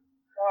 Yeah.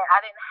 And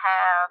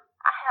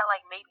I had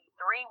like maybe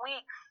 3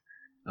 weeks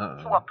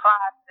to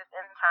apply to this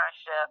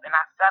internship, and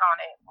I sat on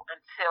it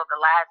until the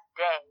last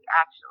day,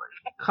 actually.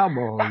 Come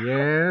on,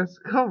 yes,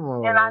 come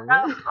on. And I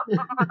know.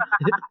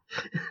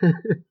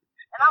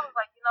 And I was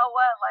like, you know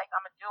what? Like,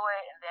 I'm gonna do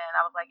it. And then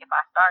I was like, if I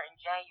start in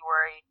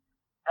January,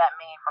 that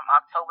means from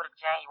October to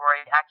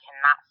January, I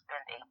cannot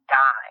spend a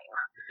dime.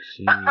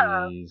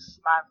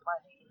 Jeez. My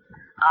money.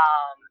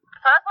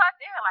 So that's what I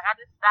did. Like, I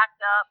just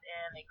stacked up,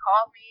 and they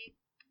called me,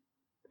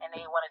 and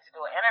they wanted to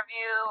do an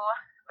interview.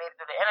 Made it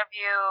through the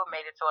interview,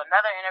 made it to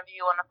another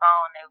interview on the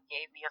phone. They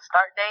gave me a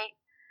start date,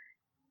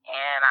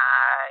 and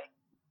I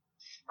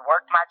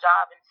worked my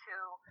job into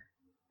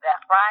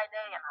that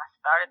Friday, and I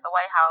started the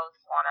White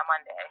House on a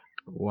Monday.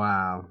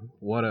 Wow,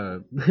 what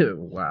a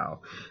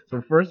wow!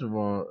 So first of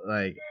all,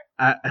 like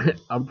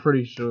I'm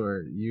pretty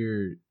sure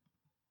you're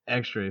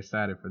extra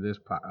excited for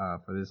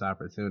this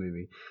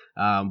opportunity,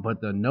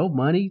 but the no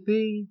money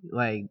thing,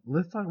 like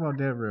let's talk about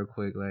that real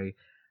quick, like.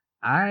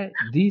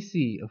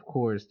 DC, of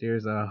course,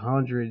 there's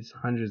hundreds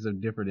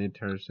of different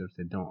internships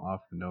that don't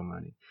offer no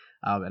money.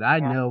 And I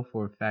know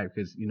for a fact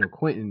because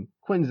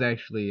Quentin's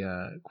actually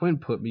Quentin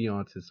put me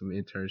on to some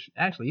internships.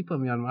 Actually, he put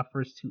me on my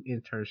first 2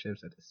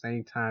 internships at the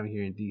same time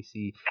here in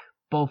DC.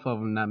 Both of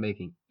them not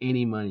making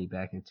any money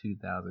back in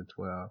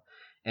 2012.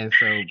 And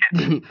so,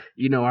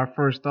 our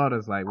first thought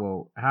is like,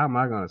 well, how am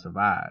I gonna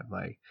survive?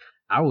 Like,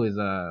 I was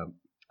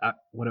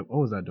what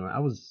was I doing?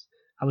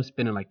 I was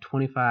spending like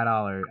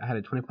 $25. I had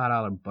a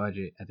 $25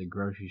 budget at the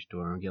grocery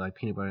store and get like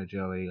peanut butter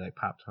jelly, like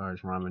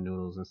Pop-Tarts, ramen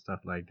noodles, and stuff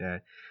like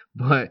that.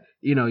 But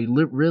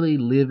really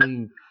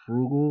living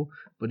frugal.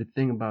 But the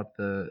thing about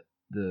the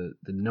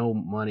no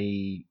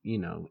money,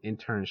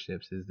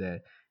 internships is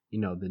that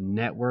the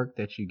network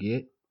that you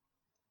get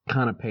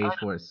kind of pays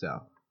for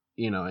itself.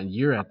 And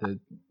you're at the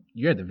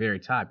very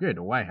top. You're at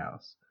the White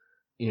House.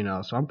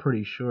 So I'm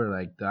pretty sure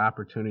like the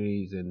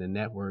opportunities and the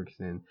networks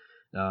and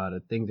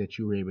the things that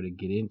you were able to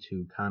get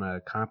into kind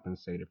of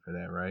compensated for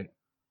that, right?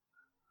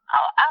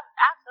 Oh,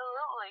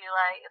 absolutely.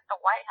 Like, it's the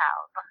White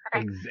House.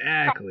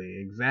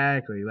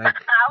 Exactly. Like,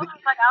 I was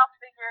just like, I'll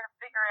figure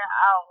it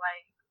out.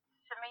 Like,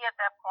 to me at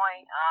that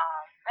point,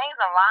 things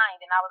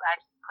aligned, and I was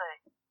actually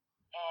put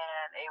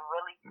in a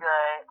really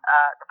good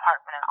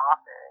department and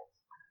office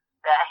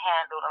that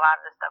handled a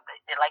lot of the stuff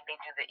they did. Like, they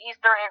do the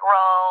Easter egg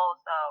roll,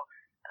 so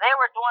they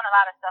were doing a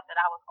lot of stuff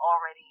that I was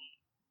already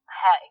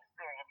had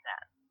experience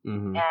in.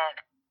 Mm-hmm. And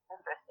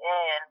interest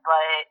in,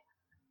 but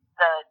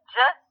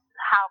just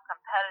how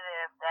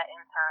competitive that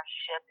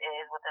internship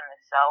is within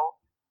itself,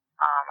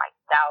 like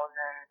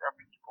thousands of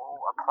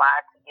people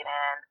apply to get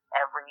in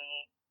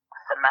every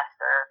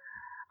semester,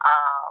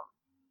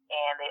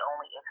 and they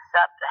only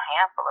accept a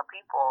handful of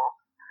people,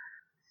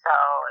 so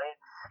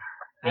it's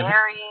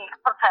very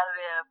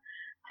competitive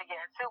to get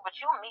into. But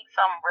you meet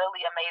some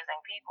really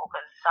amazing people,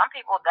 because some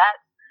people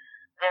that's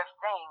their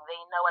thing.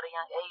 They know at a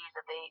young age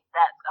that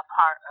that's a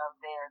part of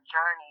their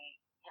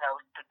journey,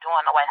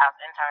 doing the White House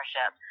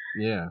internship.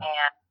 Yeah.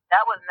 And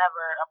that was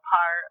never a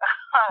part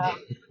of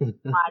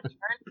my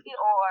journey,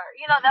 or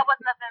that was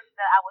nothing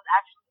that I was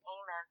actually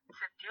aiming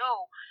to do.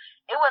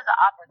 It was an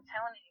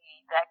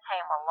opportunity that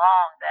came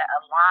along that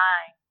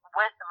aligned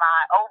with my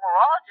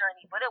overall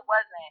journey, but it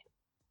wasn't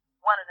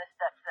one of the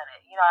steps in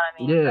it. You know what I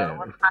mean? Yeah,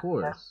 so of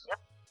course.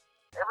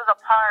 It was a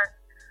part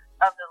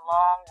of the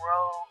long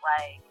road,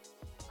 like.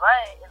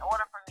 But in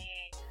order for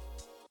me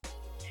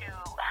to,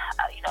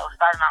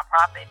 start a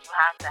nonprofit, you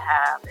have to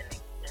have an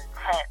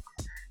intense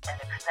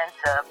and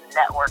extensive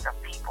network of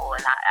people.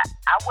 And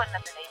I wouldn't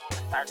have been able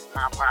to start this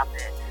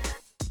nonprofit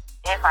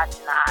if I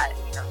did not,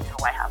 do the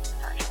White House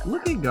internship.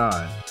 Look at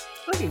God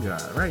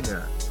right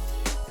there.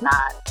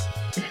 God.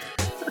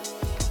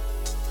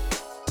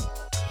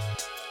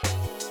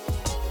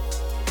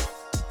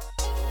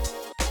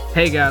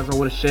 Hey guys, I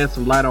want to shed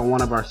some light on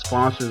one of our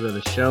sponsors of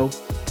the show,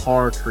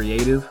 Hara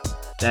Creative.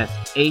 That's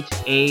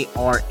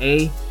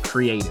HARA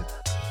Creative.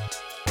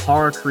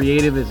 Hara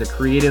Creative is a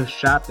creative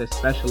shop that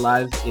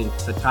specializes in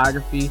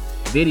photography,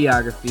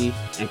 videography,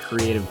 and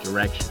creative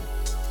direction.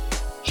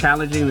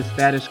 Challenging the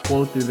status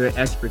quo through their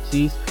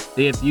expertise,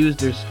 they have used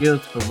their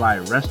skills to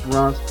provide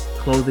restaurants,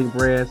 clothing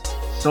brands,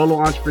 solo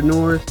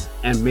entrepreneurs,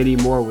 and many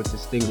more with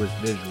distinguished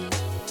visuals.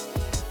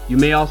 You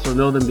may also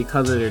know them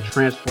because of their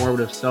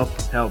transformative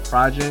self-propelled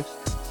projects,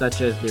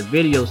 such as their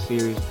video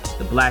series,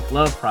 The Black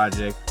Love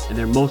Project, and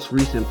their most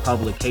recent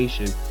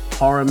publication,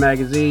 Hara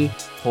Magazine,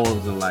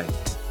 Poems and Light.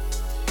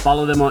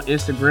 Follow them on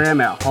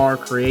Instagram at Hara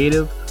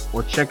Creative,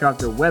 or check out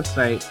their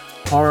website,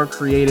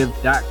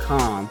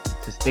 haracreative.com,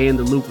 to stay in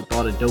the loop with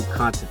all the dope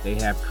content they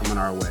have coming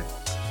our way.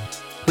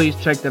 Please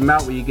check them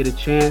out when you get a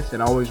chance,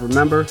 and always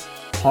remember,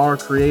 Hara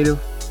Creative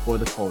for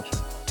the culture.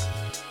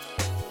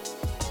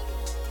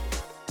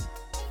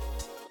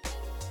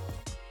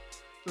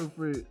 So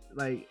for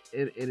like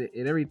it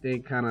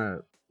everything kind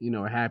of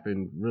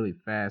happen really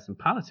fast. And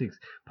politics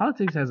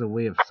has a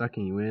way of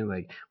sucking you in.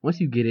 Like once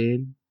you get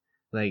in,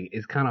 like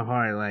it's kind of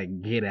hard to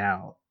like get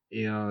out.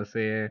 You know what I'm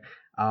saying?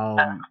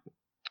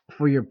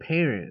 For your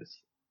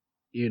parents,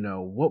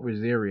 what was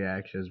their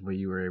reactions when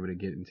you were able to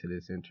get into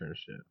this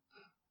internship?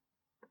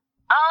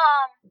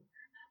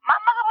 My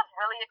mother was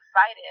really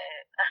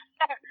excited.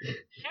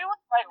 She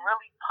was like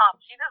really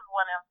pumped. She just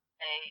wanted to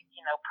say,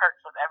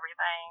 perks of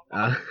everything.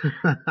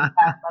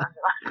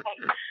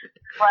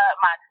 But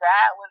my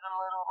dad was a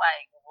little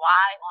like,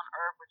 why on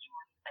earth would you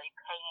leave a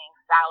paying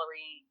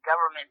salary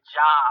government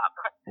job?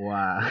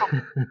 Wow.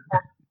 For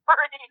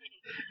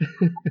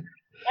free?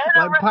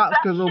 Like Pops,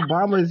 because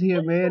Obama's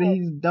here, man.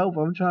 He's dope.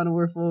 I'm trying to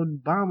work for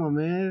Obama,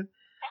 man.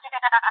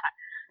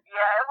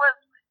 Yeah, it was.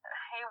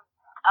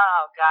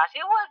 Oh gosh,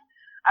 it was.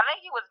 I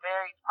think he was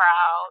very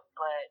proud,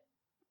 but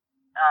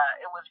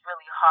it was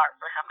really hard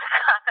for him to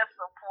kind of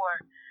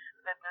support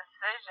the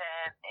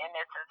decision in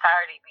its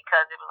entirety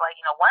because it was like,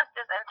 once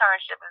this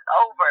internship is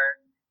over,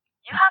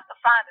 you have to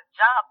find a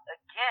job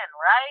again,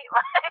 right?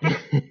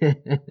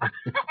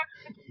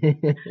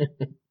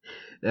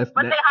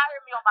 But they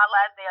hired me on my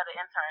last day of the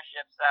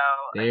internship, so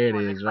there it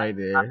is, right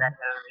there.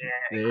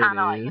 There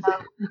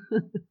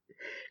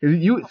it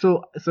is.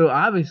 So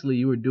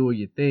obviously you were doing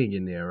your thing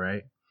in there,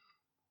 right?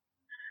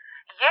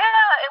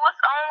 Yeah, it was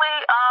only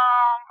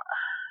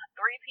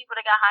 3 people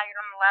that got hired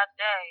on the last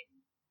day,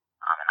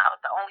 and I was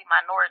the only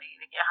minority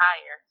to get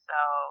hired. So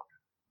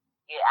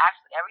yeah,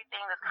 actually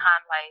everything is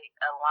kind of like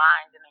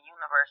aligned in the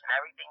universe, and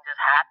everything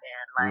just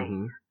happened.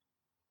 Like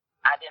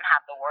I didn't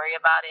have to worry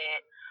about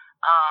it.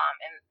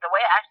 And the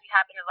way it actually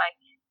happened is like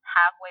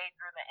halfway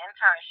through the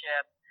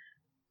internship,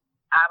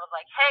 I was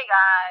like, hey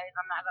guys,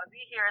 I'm not going to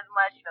be here as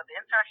much. The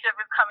internship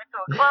is coming to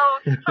a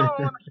close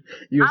soon.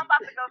 I'm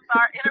about to go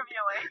start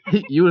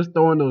interviewing. You was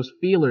throwing those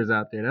feelers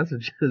out there. That's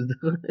what you was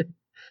doing.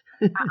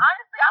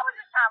 Honestly, I was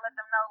just trying to let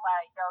them know,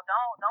 like, yo,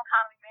 don't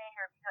count me being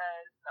here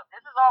because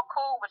this is all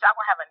cool, but y'all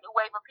going to have a new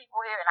wave of people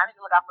here, and I need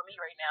to look out for me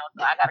right now,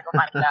 so I got to go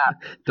find a job.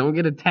 Don't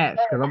get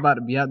attached because I'm about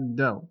to be out the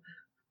door.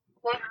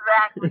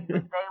 Exactly.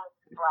 They was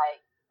like,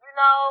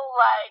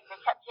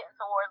 they kept getting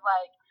towards,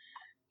 like,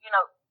 you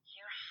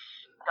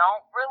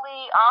don't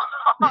really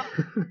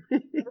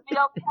be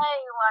okay,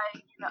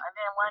 like, and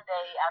then one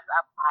day as I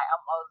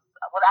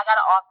got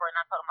an offer and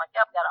I told him like,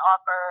 yep, got an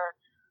offer,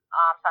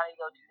 so I need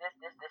to go do this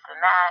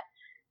and that,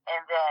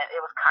 and then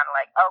it was kind of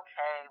like,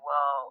 okay,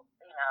 well,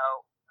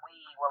 we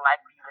would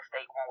like for you to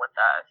stay on with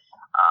us,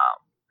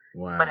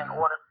 wow. But in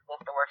order for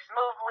this to work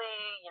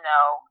smoothly,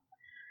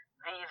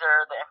 these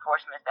are the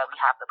enforcements that we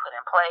have to put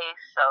in place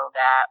so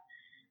that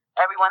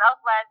everyone else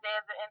last day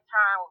as an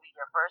intern will be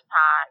your first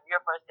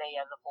day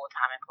as a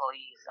full-time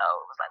employee. So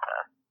it was like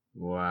a...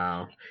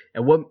 Wow.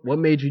 And what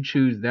made you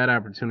choose that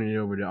opportunity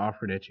over the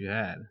offer that you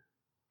had?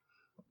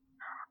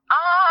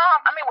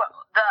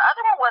 The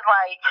other one was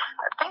like,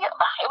 I think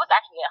it was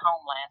actually at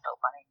Homeland, so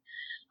funny.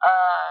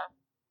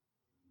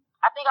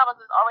 I think I was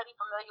just already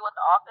familiar with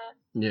the office.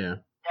 Yeah.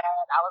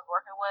 That I was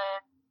working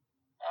with.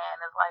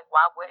 And it's like,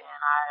 why wouldn't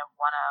I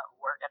want to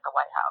work at the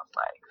White House?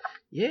 Like,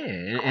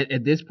 yeah. And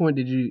at this point,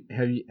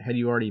 had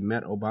you already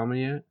met Obama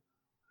yet?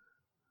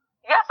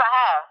 Yes, I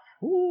have.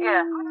 Ooh,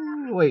 yeah.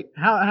 Wait,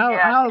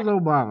 how's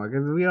Obama?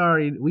 Because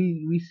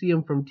we see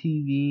him from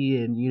TV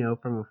and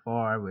from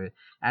afar, but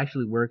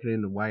actually working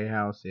in the White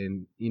House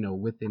and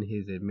within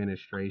his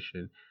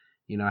administration,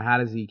 how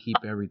does he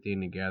keep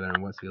everything together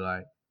and what's he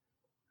like?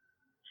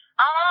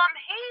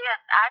 He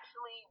is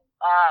actually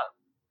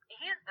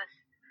he's the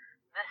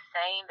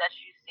same that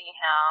you see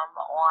him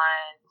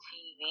on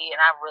TV, and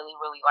I really,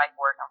 really like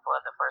working for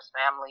the First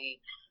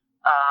Family.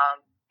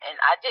 And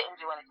I didn't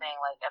do anything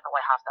like at the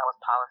White House that was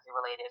policy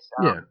related,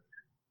 so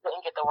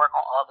didn't get to work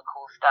on all the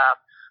cool stuff.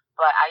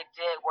 But I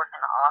did work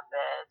in the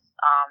office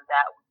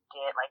that we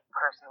did like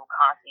personal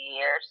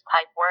concierge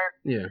type work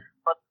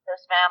for the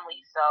First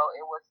Family. So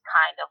it was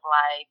kind of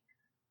like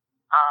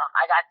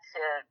I got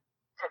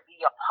to be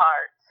a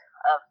part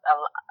of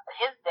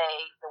his day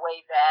the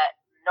way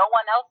that no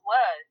one else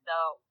was.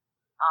 So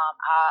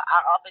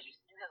our office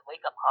used to do his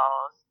wake up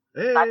calls.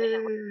 Hey. So I did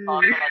his wake up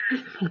calls for like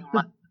 18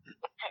 months.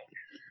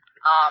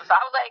 So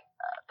I was like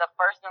the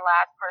first and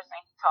last person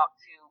he talked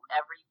to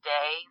every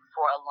day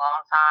for a long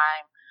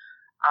time.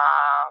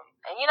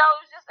 And it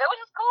was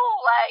just cool.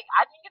 Like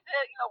I didn't get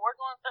to work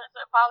on certain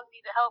policy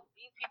to help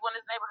these people in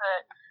this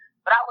neighborhood,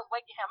 but I was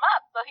waking him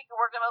up so he could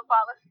work on those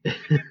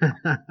policies and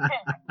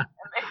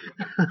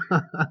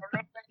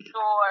making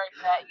sure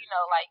that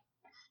like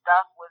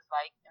stuff was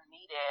like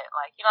needed.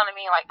 Like you know what I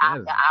mean? Like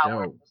after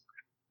hours.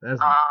 That's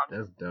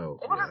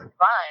dope. It was just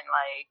fun.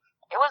 Like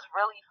it was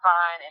really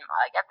fun, and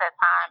like at that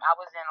time I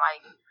was in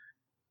like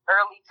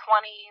early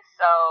 20s,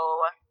 so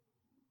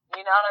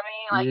you know what I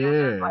mean?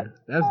 Like,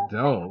 that's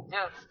dope.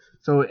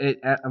 So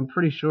I'm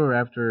pretty sure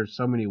after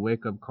so many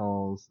wake up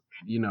calls,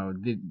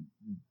 did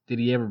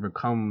he ever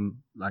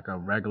become like a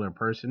regular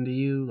person to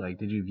you? Like,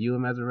 did you view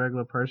him as a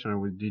regular person,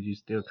 or did you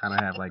still kind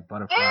of have like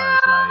butterflies? Yeah.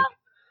 Like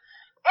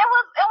it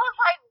was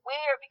like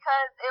weird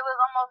because it was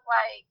almost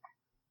like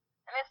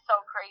and it's so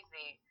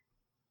crazy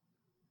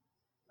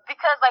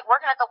because like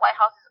working at the White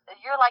House,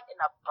 you're like in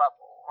a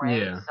bubble,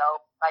 right? Yeah. So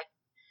like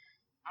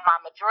my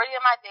majority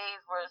of my days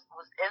was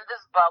in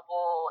this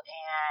bubble,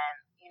 and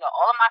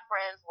all of my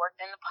friends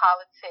worked in the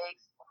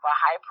politics for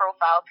high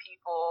profile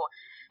people.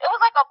 It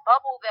was like a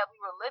bubble that we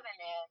were living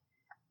in,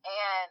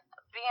 and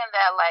being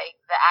that like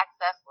the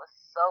access was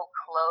so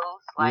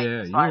close, like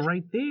Yeah, as you far were as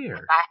right there.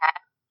 I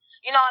had,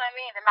 you know what I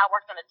mean? And I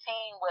worked on a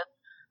team with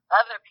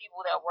other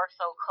people that worked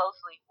so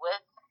closely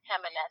with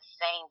him in that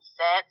same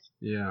sense.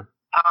 Yeah.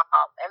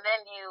 And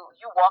then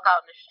you walk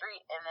out in the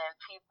street, and then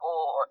people,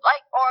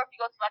 or if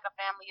you go to like a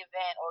family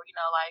event, or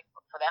like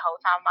for that whole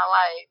time of my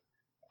life,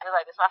 and it's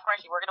like, this is my friend,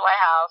 she work at the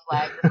White House,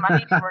 like this is my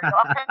niece, she work at the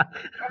White House,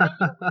 and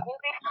then you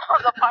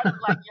becomes a part of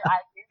like your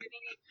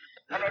identity,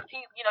 and then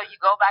you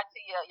go back to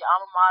your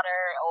alma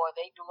mater, or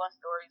they doing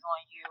stories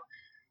on you,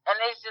 and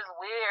it's just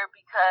weird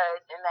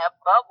because in that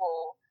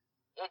bubble,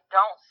 it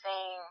don't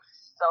seem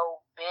so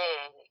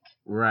big,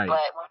 Right?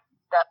 But when you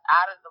step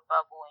out of the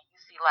bubble and you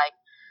see like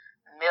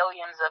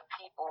millions of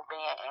people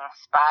being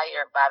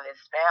inspired by this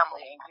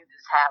family, and you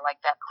just had like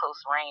that close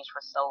range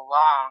for so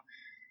long,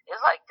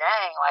 it's like,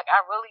 dang, like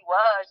I really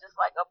was just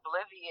like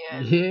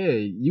oblivious. Yeah,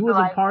 you was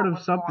a part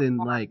of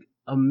something like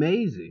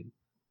amazing.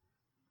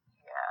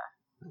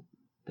 Yeah,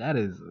 that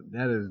is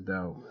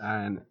dope.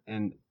 And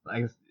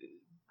like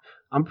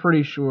I'm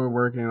pretty sure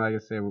working, like I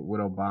said,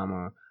 with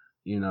Obama,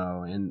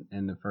 in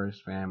the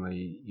first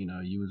family,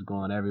 you was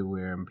going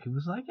everywhere, and people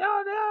was like, yo,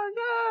 yeah.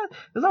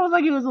 It's almost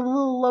like it was a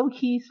little low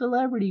key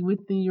celebrity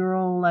within your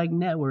own like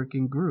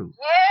networking group.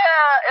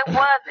 Yeah, it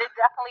was. It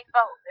definitely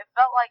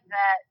felt like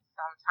that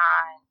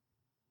sometimes.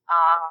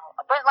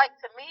 But like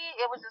to me,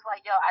 it was just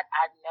like, yo,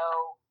 I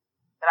know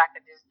that I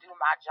could just do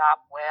my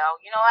job well.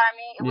 You know what I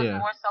mean? It was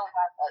more so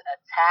like a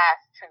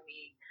task to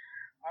me,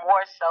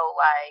 more so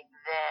like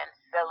than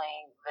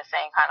feeling the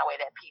same kind of way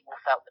that people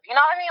felt. You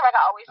know what I mean? Like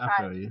I always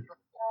try to keep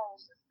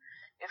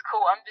it's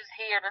cool. I'm just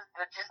here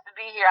just to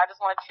be here. I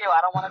just want to chill.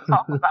 I don't want to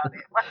talk about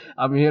it.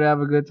 I'm here to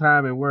have a good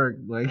time at work.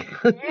 Like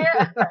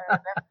yeah, that's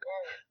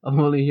it. I'm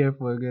only here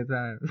for a good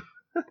time.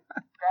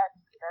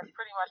 That's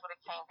pretty much what it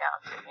came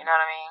down to. You know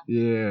what I mean?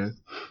 Yeah.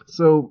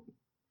 So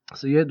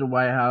you're at the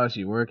White House.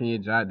 You're working your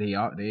job.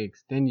 They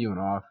extend you an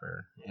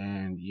offer,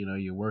 and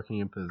you're working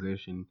in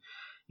position.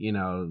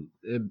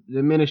 The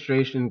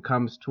administration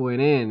comes to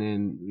an end,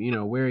 and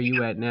where are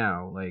you at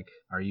now? Like,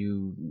 are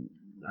you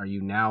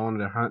now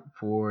on the hunt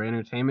for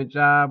entertainment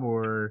job,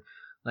 or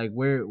like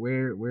where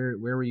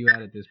were you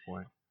at this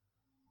point?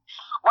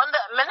 When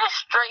the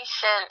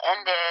administration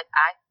ended,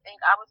 I think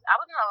I was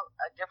in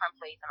a different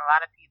place than a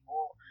lot of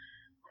people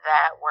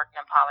that worked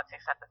in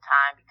politics at the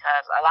time,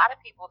 because a lot of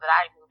people that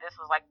I knew, this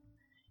was like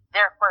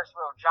their first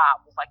real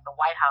job. It was like the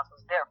White House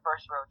was their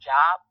first real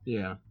job.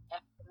 Yeah.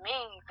 And for me,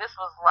 this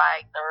was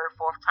like third,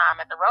 fourth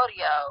time at the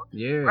rodeo.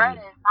 Yeah.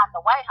 Granted, it's not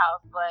the White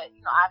House, but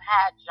I've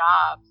had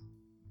jobs.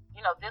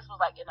 This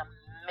was like in the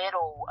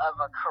middle of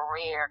a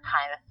career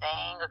kind of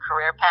thing, a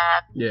career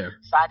path. Yeah.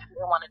 So I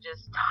didn't want to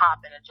just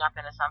hop in and jump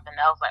into something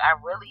else. Like I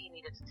really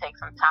needed to take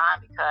some time,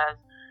 because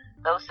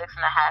those 6.5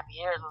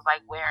 years was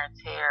like wear and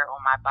tear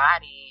on my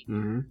body.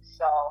 Mm-hmm.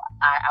 So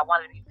I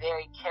wanted to be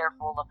very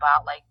careful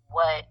about like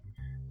what,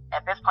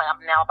 at this point, I'm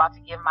now about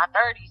to give my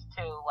 30s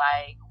to.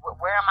 Like, who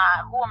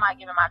am I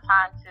giving my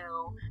time to?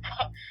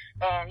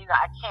 And,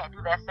 I can't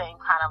do that same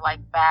kind of like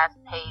fast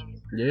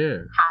paced,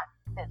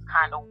 high-intense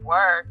kind of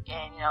work.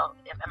 And,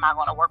 am I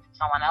going to work for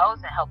someone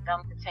else and help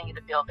them continue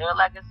to build their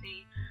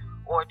legacy?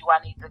 Or do I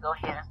need to go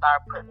ahead and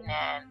start putting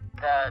in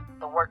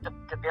the work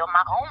to build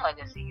my own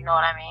legacy? You know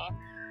what I mean?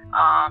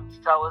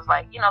 So it was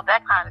like,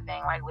 that kind of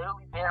thing, like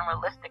literally being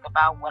realistic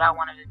about what I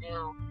wanted to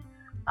do.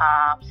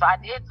 So I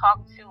did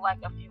talk to like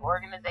a few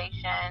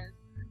organizations,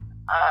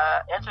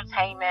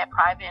 entertainment,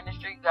 private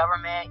industry,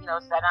 government,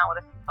 sat down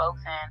with a few folks,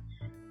 and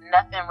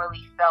nothing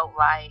really felt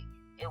like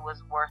it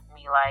was worth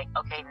me. Like,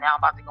 okay, now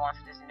I'm about to go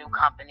into this new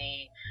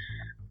company,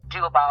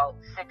 do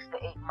about 6 to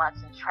 8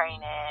 months in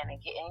training and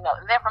get, and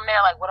then from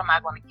there, like, what am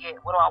I going to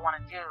get? What do I want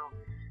to do?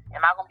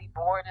 Am I going to be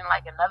bored in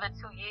like another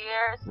 2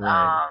 years?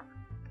 Right.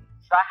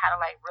 So I had to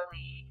like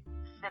really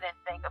sit and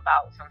think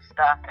about some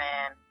stuff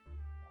and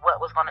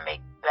what was going to make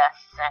best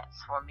sense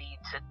for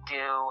me to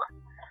do.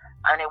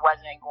 And it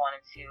wasn't going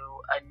into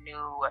a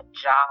new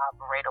job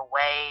right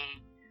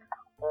away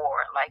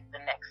or like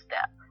the next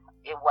step.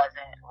 It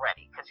wasn't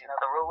ready, because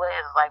the rule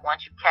is like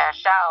once you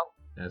cash out,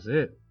 that's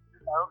it.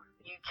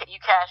 You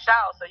cash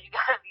out, so you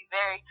got to be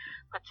very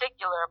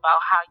particular about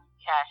how you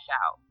cash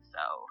out.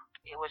 So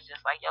it was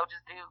just like, yo,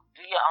 just do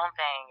your own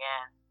thing,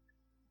 and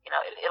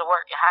it'll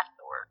work. It has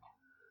to work.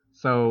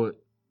 So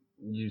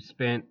you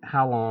spent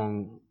how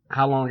long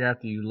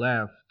after you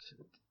left,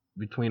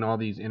 between all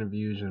these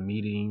interviews and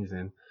meetings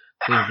and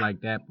things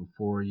like that,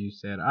 before you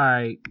said, all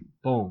right,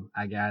 boom,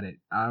 I got it.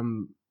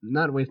 I'm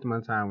not wasting my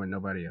time with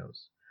nobody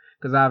else?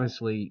 Because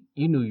obviously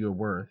you knew your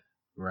worth,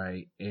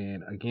 right?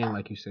 And again,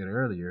 like you said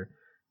earlier,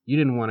 you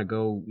didn't want to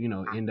go,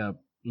 end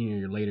up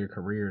your later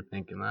career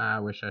thinking, I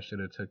wish I should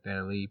have took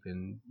that leap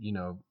and,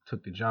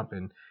 took the jump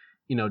and,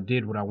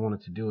 did what I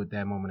wanted to do at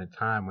that moment in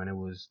time when it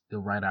was the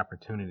right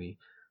opportunity.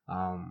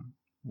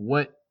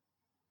 What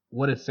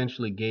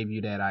essentially gave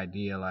you that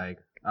idea? Like,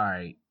 all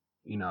right,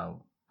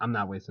 I'm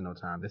not wasting no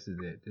time. This is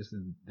it. This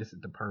is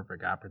the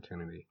perfect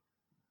opportunity.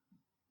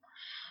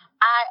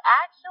 I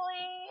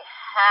actually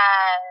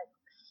had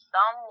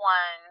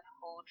someone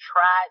who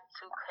tried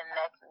to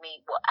connect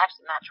me. Well,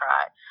 actually, not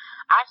tried.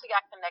 I actually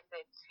got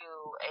connected to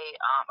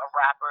a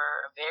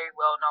rapper, a very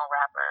well known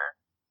rapper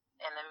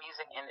in the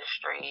music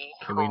industry.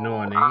 Can we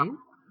know a name?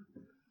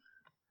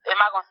 Am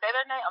I gonna say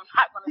their name? I'm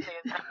not gonna say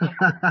his name.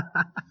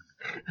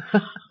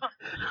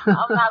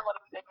 I'm not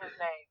gonna say his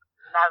name.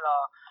 Not at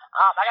all.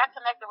 I got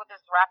connected with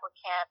this rapper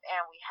camp,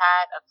 and we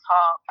had a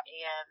talk,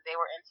 and they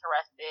were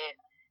interested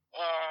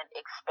in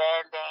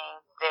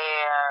expanding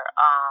their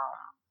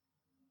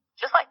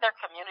just like their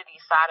community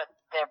side of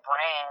their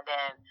brand.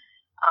 And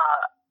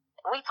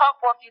we talked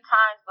for a few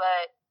times,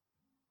 but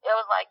it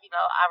was like,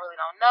 I really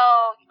don't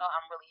know.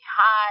 I'm really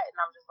hot, and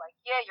I'm just like,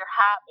 yeah, you're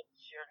hot, but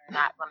you're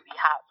not going to be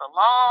hot for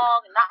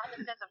long. Not in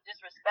the sense of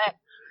disrespect,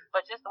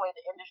 but just the way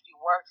the industry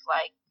works.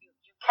 Like, you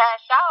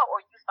cash out,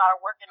 or you start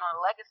working on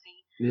a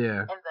legacy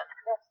in the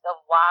midst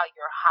of while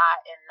you're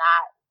hot, and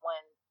not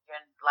when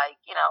you're like,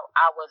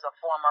 I was a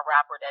former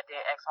rapper that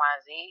did X, Y,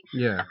 and Z.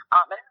 Yeah.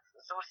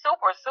 It's a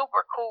super,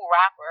 super cool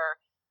rapper.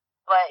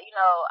 But,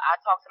 I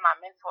talked to my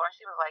mentor, and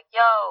she was like,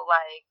 yo,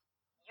 like,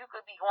 you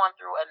could be going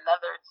through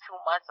another 2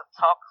 months of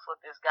talks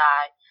with this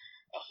guy,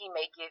 and he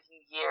may give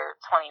you year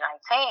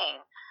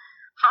 2019.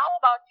 How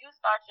about you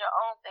start your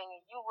own thing,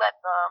 and you let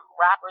the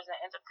rappers and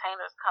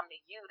entertainers come to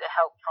you to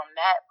help from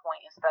that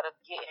point, instead of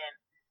getting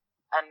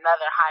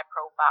another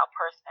high-profile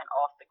person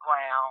off the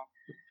ground,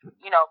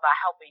 by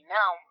helping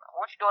them?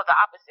 Why don't you do it the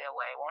opposite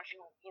way? Why don't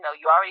you,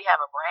 you already have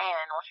a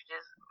brand, why don't you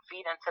just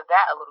feed into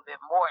that a little bit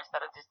more,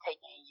 instead of just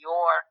taking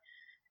your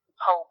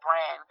whole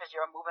brand, because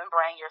you're a moving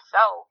brand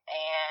yourself,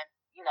 and,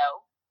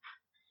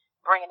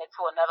 bringing it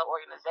to another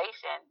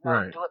organization,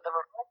 right. Do it the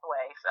reverse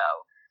way. So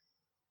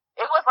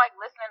it was like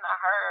listening to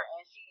her,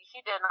 and she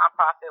did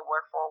nonprofit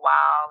work for a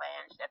while,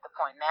 and at the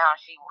point now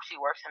she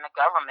works in the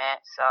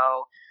government.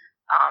 So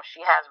she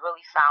has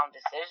really sound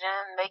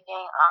decision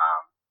making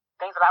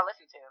things that I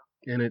listen to.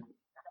 And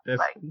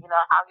that's like,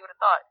 how you would have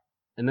thought.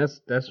 And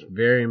that's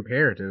very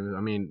imperative.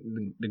 I mean,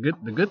 the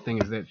good thing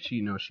is that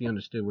she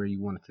understood where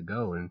you wanted to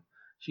go, and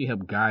she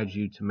helped guide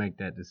you to make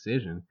that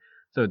decision.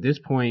 So at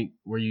this point,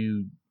 were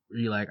you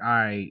like, all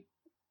right,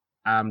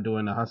 I'm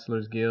doing the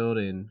Hustlers Guild,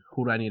 and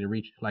who do I need to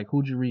reach? Like,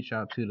 who'd you reach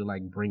out to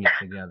like bring it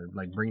together,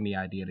 like bring the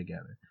idea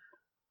together?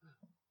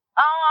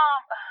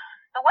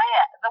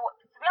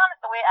 To be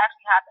honest, the way it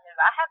actually happened is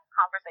I had a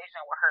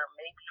conversation with her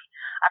maybe,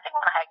 I think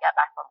when I had got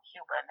back from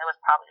Cuba, and it was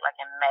probably like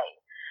in May.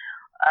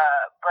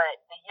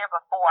 But the year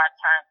before I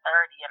turned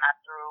 30, and I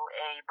threw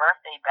a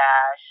birthday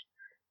bash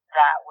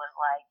that was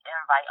like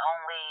invite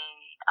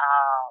only,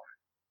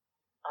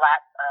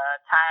 black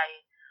tie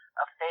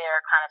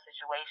affair kind of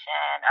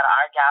situation at an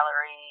art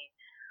gallery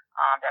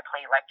that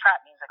played like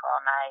trap music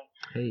all night.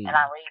 Hey. And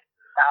I raised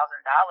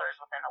 $1,000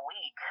 within a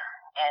week.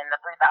 And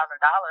the $3,000,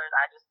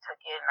 I just took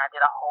it and I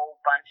did a whole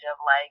bunch of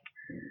like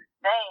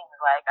things.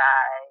 Like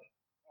I,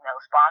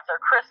 sponsored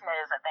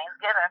Christmas and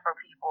Thanksgiving for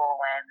people,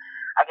 and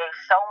I gave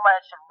so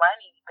much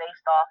money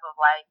based off of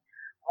like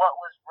what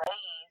was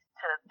raised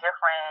to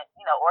different,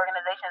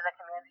 organizations and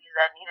communities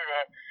that needed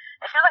it.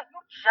 And she was like,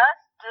 you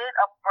just did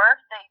a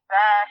birthday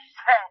bash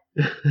that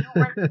you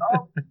raised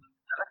all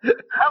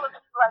tell us,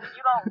 like,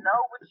 you don't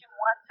know what you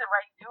want to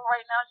do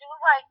right now. She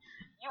was like,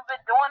 you've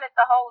been doing it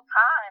the whole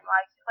time.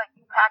 Like, she's like,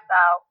 you packed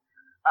out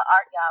an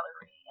art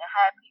gallery and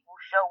had people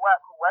show up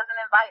who wasn't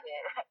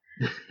invited.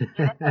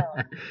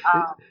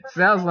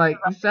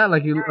 You sound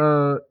like you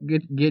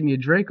getting your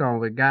Drake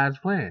on with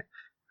God's plan.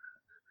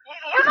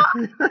 Let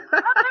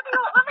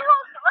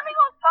me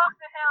go talk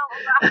to him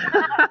about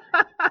that.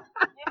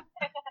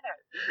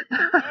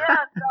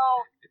 Yeah, so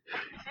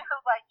she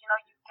was like, you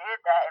did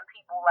that, and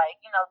people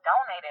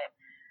donated.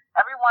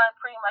 Everyone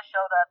pretty much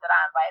showed up that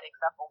I invited,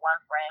 except for one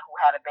friend who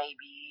had a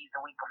baby the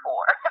week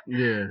before.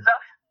 Yeah. So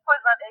she was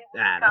unable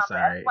to come. That's all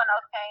right. Everyone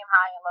else came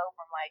high and low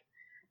from like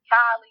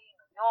Cali,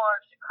 New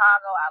York,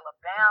 Chicago,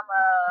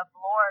 Alabama,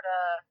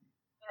 Florida,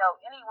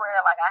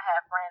 anywhere. Like, I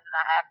had friends and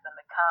I asked them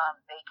to come,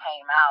 they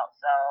came out.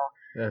 So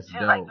that's she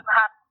was dope. like, you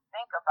have to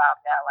think about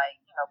that. Like,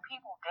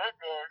 people did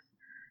this.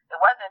 It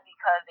wasn't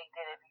because they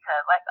did it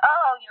because like,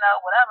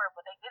 whatever,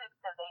 but they did it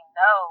because they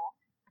know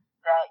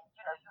that,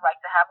 you like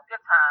to have a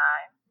good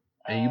time.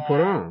 And you put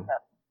on.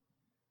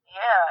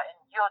 Yeah, and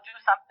you'll do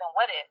something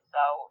with it.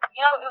 So,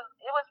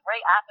 it was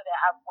great. After that,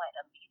 I went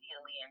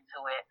immediately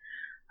into it.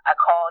 I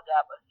called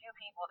up a few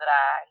people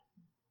that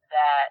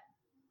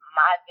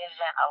my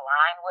vision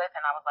aligned with,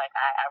 and I was like,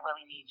 I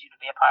really need you to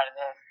be a part of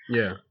this.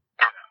 Yeah.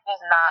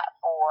 It's not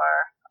for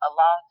a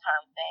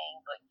long-term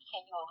thing, but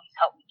can you at least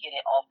help me get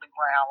it off the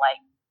ground?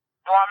 Like,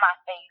 during my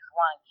phase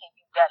one, can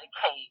you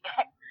dedicate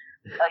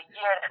a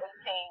year to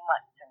 18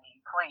 months to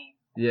me, please?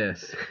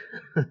 Yes.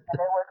 And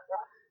it was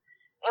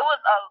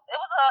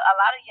a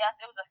lot of yes.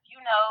 It was a few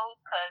no's,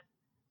 because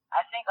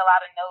I think think a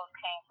lot of no's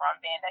came from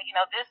being that,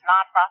 this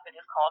nonprofit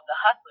is called the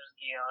Hustlers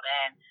Guild.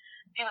 And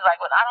she was like,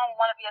 well, I don't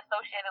want to be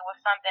associated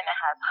with something that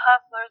has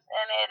hustlers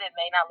in it. It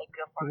may not look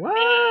good for me.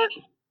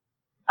 And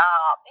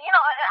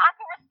I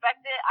can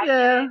respect it. I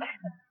get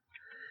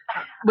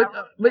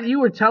it. But you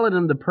were telling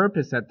them the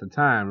purpose at the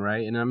time,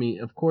 right? And I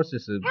mean, of course,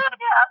 it's yeah,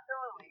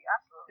 absolutely.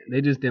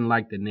 They just didn't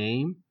like the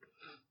name.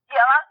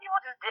 Yeah, a lot of people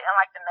just didn't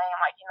like the name,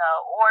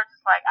 or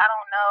just like, I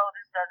don't know,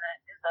 this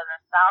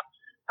doesn't sound.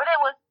 But it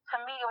was, to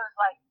me, it was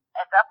like,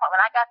 at that point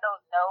when I got those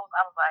no's,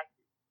 I was like,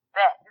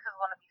 bet this is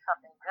going to be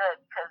something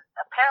good, because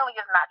apparently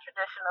it's not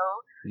traditional.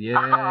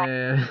 Yeah.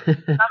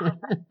 Then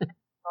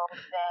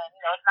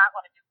it's not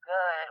going to do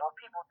good, or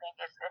people think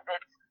it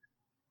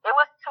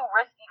was too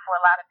risky for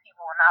a lot of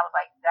people, and I was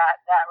like, that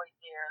right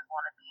there is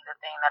going to be the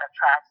thing that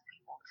attracts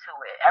people to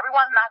it.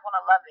 Everyone's not going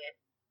to love it,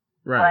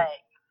 right?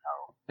 But,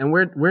 and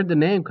where'd the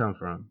name come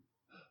from?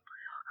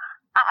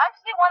 I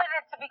actually wanted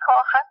it to be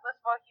called Hustlers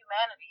for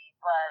Humanity,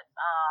 but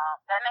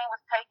that name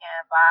was taken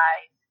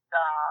by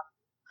some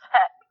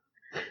tech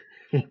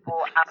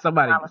people.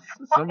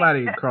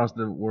 Somebody across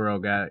the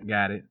world got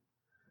it.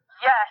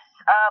 Yes,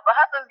 but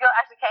Hustlers Guild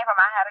actually came from,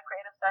 I had a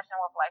creative session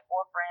with like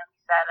 4 friends.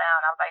 We sat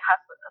down. I was like,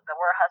 the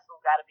word hustle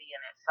got to be in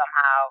it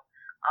somehow.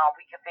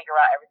 We can figure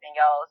out everything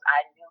else.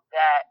 I knew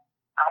that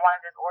I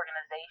wanted this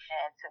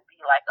organization to be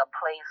like a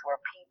place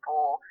where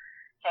people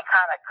can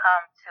kind of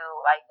come to,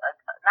 like,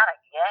 not a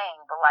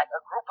gang, but like a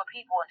group of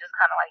people, and just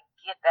kind of like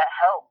get that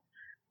help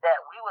that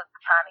we was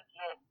trying to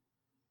get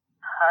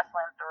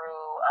hustling through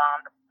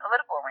the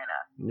political arena.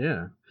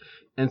 Yeah.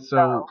 And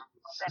so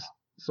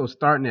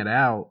starting it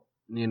out,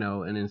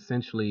 and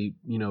essentially,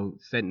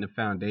 setting the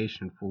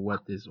foundation for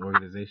what this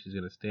organization is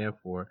going to stand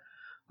for.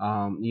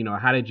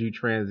 How did you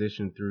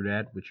transition through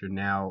that with your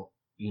now,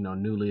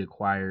 newly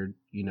acquired,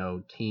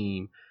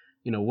 team?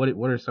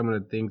 What are some of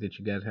the things that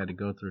you guys had to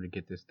go through to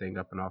get this thing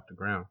up and off the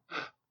ground?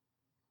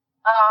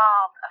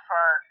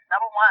 For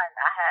number one,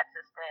 I had to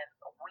spend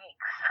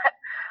weeks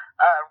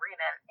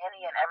reading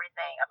any and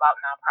everything about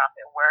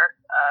nonprofit work,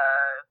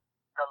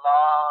 the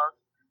laws.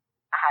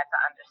 I had to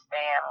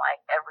understand like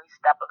every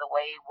step of the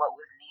way what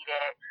was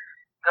needed,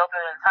 go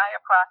through the entire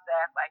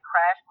process, like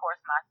crash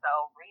course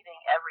myself, reading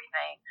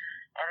everything,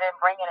 and then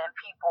bringing in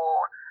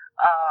people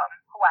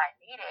who I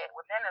needed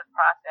within this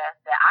process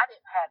that I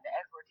didn't have the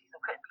expertise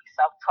or couldn't be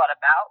self-taught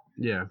about.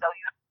 Yeah. So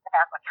you have to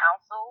have a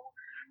counsel,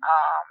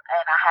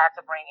 and I had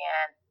to bring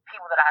in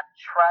people that I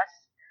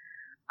trust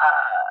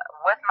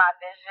with my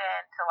vision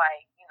to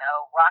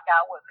rock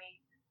out with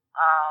me.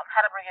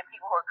 Had to bring in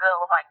people who are good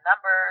with like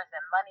numbers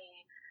and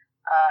money.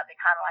 They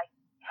kind of like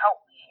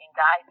help me and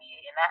guide me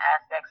in that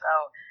aspect. So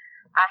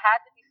I had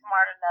to be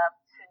smart enough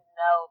to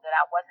know that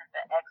I wasn't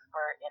the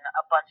expert in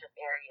a bunch of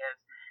areas,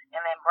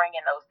 and then bring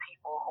in those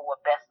people who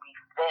would best be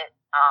fit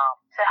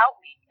to help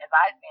me,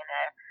 advise me in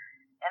there.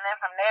 And then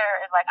from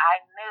there, it's like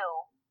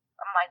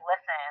I'm like,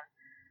 listen,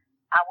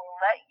 I will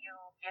let you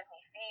give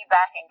me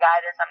feedback and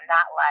guidance. I'm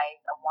not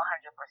like a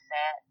 100%.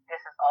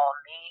 This is all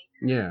me.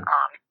 Yeah.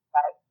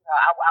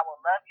 I will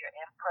love your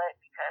input,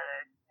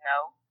 because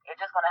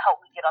it's just going to help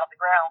me get off the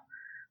ground.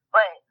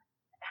 But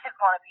it's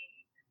going to be,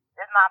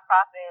 this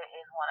nonprofit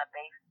is going to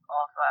base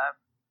off of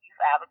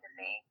youth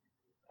advocacy,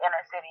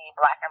 inner city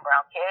Black and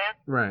brown kids.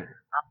 Right.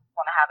 I'm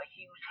going to have a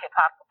huge hip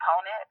hop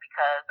component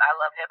because I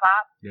love hip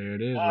hop. There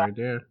it is, and, right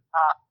there.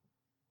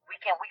 We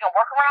can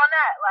work around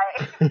that, like.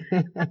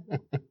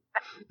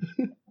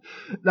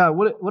 Now,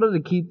 one of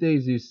the key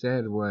things you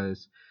said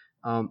was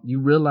you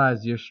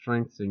realize your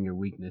strengths and your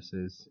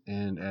weaknesses,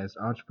 and as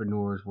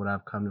entrepreneurs, what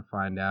I've come to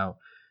find out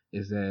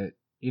is that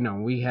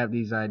we have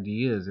these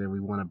ideas and we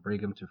want to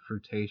bring them to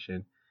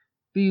fruition.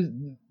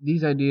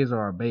 These ideas are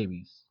our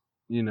babies.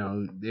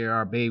 They're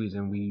our babies,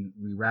 and we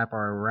wrap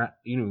our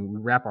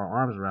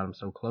arms around them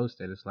so close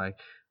that it's like,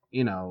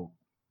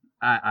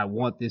 I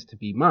want this to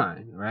be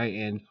mine, right?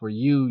 And for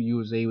you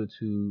was able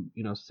to,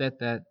 set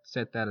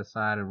that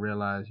aside and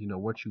realize,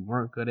 what you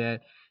weren't good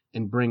at,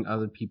 and bring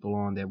other people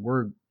on that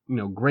were,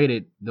 great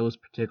at those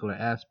particular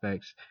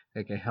aspects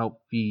that can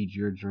help feed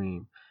your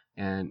dream.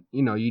 And,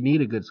 you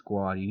need a good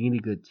squad, you need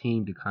a good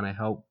team to kind of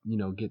help,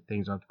 get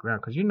things off the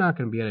ground, because you're not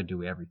going to be able to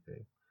do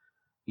everything.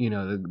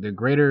 The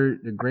greater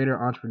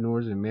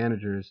entrepreneurs and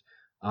managers,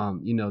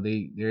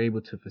 they're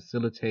able to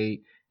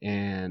facilitate,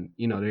 and,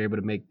 they're able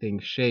to make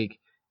things shake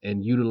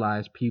and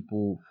utilize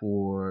people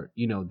for,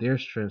 their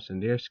strengths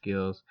and their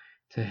skills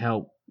to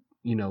help,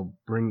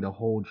 bring the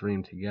whole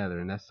dream together.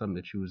 And that's something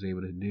that you was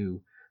able to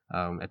do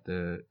at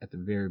the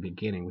very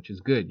beginning, which is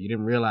good. You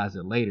didn't realize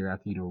it later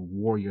after you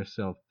wore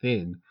yourself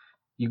thin.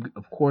 You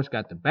of course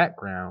got the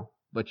background,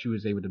 but you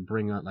was able to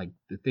bring up like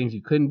the things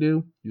you couldn't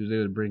do. You was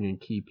able to bring in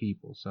key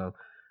people. So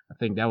I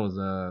think that was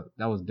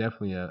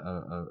definitely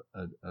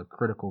a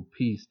critical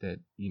piece that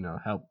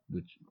helped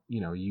with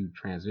you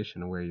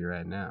transition to where you're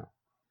at now.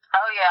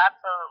 Oh yeah,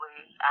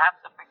 absolutely.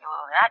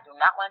 I do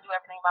not want to do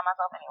everything by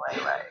myself anyway.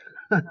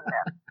 Like,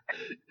 yeah.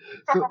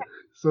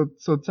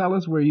 So tell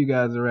us where you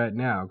guys are at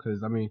now,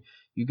 because I mean,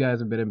 you guys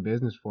have been in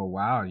business for a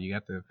while. You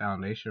got the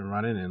foundation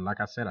running, and like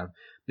I said, I've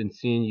been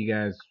seeing you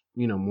guys,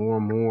 more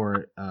and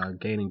more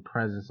gaining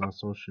presence on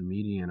social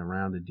media and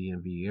around the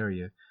DMV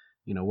area.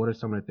 What are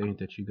some of the things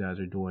that you guys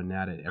are doing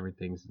now that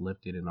everything's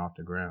lifted and off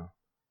the ground?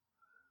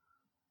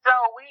 So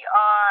we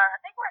are, I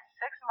think we're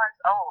 6 months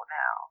old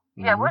now.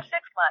 Yeah, we're 6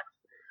 months.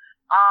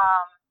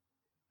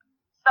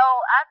 So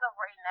as of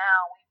right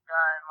now, we've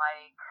done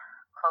like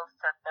close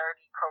to 30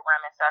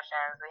 programming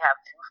sessions. We have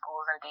 2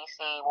 schools in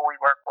DC where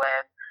we work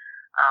with.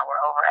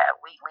 We're over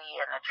at Wheatley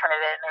in the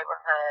Trinidad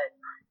neighborhood,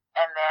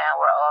 and then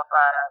we're off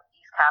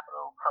East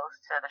Capitol, close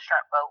to the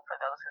Shrimp Boat,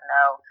 for those who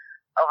know,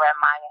 over at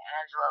Maya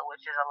Angelou,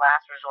 which is a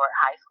last resort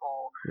high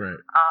school. Right.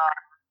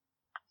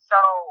 So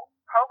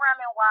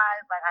programming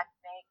wise, like I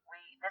think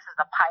this is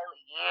the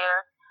pilot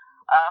year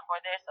for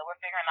this, so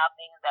we're figuring out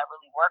things that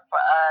really work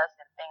for us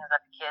and things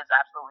that the kids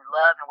absolutely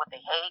love and what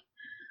they hate.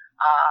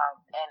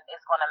 And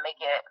it's going to make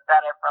it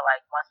better for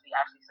like once we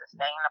actually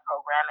sustain the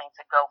programming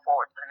to go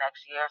forward to the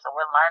next year. So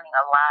we're learning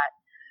a lot.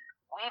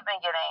 We've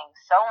been getting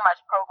so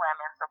much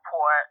programming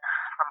support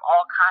from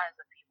all kinds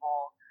of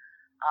people,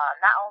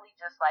 not only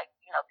just like,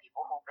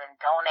 people who've been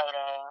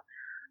donating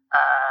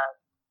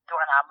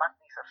during our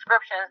monthly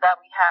subscriptions that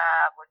we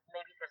have, or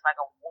maybe there's like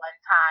a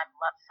one-time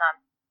lump sum.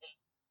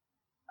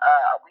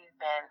 We've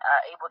been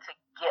able to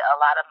get a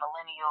lot of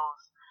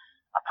millennials.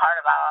 A part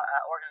of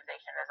our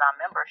organization is our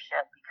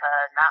membership,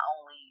 because not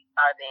only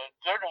are they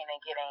giving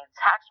and getting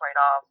tax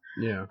write-offs,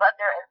 but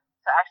they're able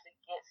to actually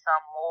get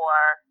some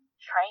more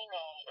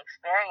training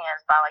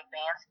experience by like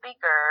band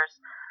speakers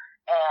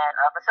and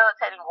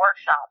facilitating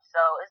workshops. So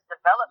it's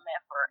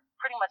development for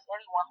pretty much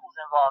anyone who's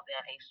involved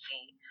in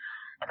HG.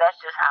 And that's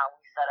just how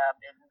we set up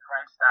and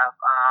run stuff.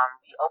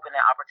 We open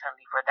an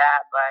opportunity for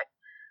that, but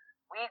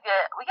we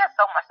get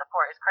so much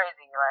support. It's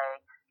crazy. Like,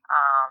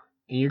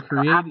 and you're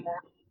creating.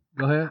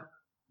 Go ahead.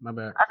 My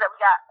bad. I said we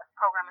got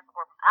programming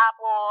support from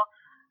Apple.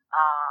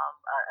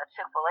 A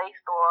Chick-fil-A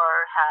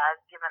store has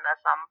given us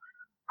some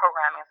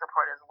programming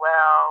support as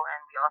well, and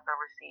we also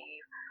receive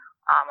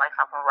like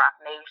some from Rock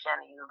Nation,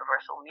 the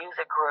Universal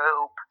Music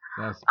Group.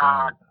 That's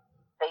good.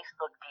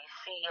 Facebook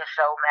DC has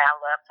shown mad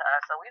love to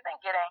us, so we've been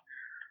getting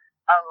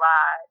a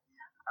lot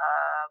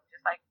of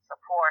just like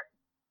support.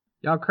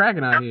 Y'all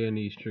cracking out here in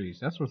these streets.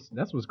 That's what's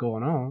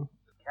going on.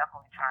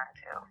 Definitely trying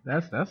to.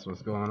 That's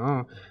what's going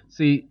on.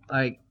 See,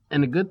 like.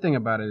 And the good thing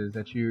about it is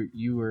that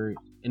you were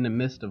in the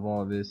midst of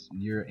all this,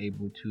 you're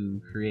able to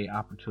create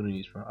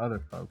opportunities for other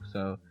folks.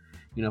 So,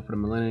 for the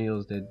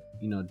millennials that,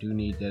 do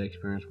need that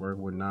experience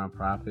working with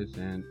nonprofits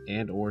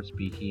and or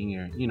speaking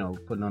or,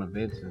 putting on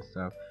events and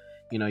stuff,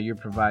 you're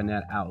providing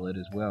that outlet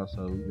as well.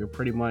 So you're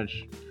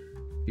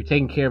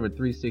taking care of a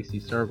 360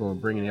 circle and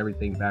bringing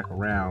everything back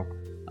around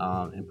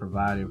and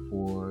providing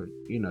for,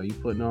 you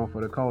putting on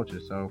for the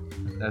culture. So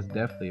that's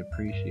definitely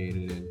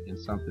appreciated and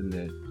something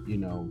that,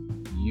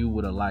 you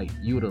would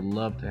have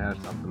loved to have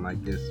something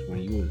like this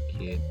when you were a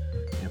kid,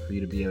 and for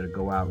you to be able to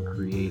go out and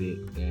create it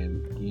and,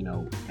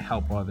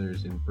 help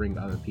others and bring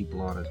other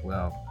people on as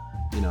well,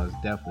 is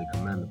definitely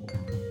commendable.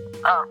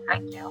 Oh,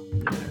 thank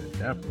you.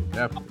 Yeah,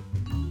 definitely.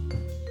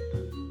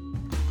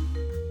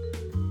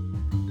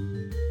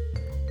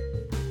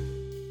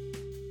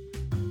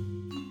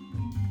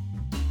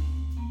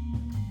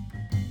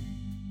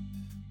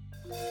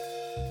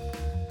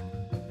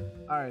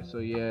 Alright, so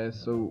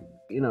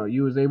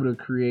you was able to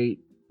create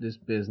this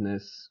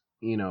business,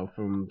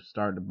 from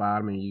start to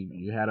bottom, and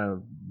you had a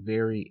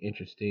very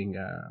interesting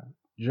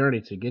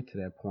journey to get to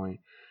that point.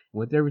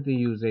 With everything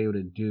you was able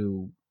to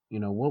do,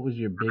 what was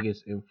your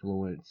biggest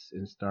influence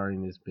in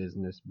starting this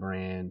business,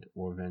 brand,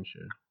 or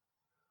venture?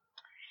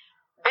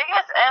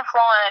 Biggest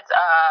influence,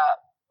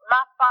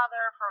 my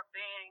father, for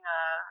being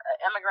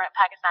an immigrant,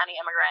 Pakistani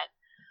immigrant,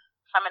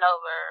 coming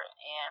over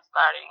and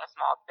starting a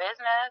small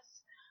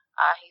business.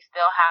 He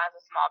still has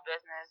a small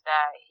business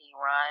that he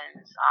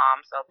runs.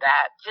 So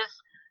that just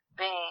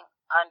being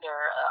under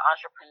an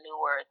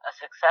entrepreneur, a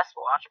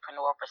successful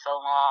entrepreneur for so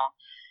long,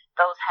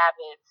 those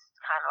habits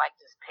kind of like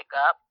just pick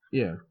up.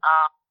 Yeah.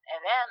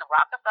 And then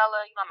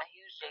Rockefeller, I'm a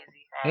huge Jay-Z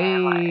fan.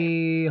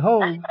 Hey, ho!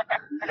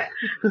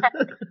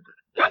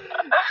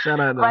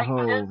 Shout out to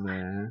Ho,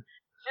 man.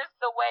 Just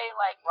the way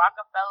like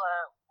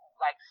Rockefeller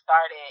like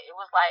started, it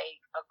was like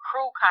a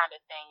crew kind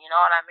of thing. You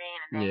know what I mean?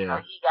 And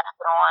then he got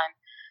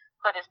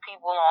put his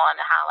people on,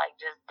 and how like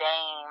just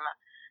Dame,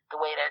 the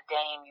way that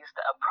Dame used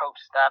to approach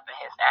stuff and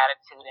his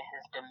attitude and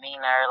his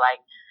demeanor,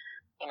 like,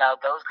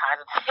 those kinds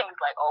of things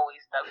like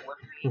always stuck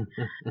with me.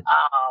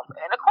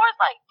 And of course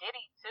like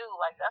Diddy too,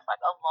 like that's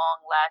like a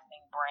long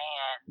lasting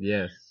brand.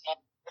 Yes.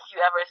 And if you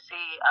ever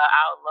see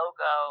our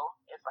logo,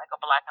 it's like a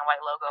black and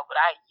white logo,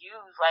 but I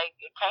use like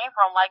it came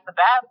from like the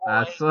Bad Boy.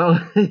 I saw.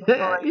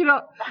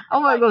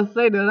 I'm not gonna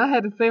say that. I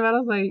had the same. I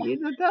was like,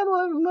 that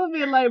was a little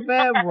bit like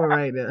Bad Boy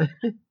right there.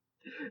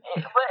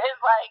 But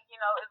it's like,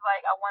 it's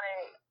like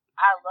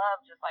I love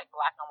just like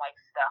black and white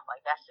stuff.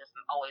 Like that's just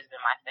always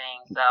been my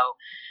thing. So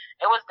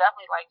it was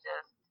definitely like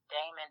just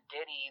Dame and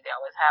Diddy, they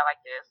always had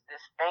like this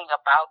thing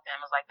about them.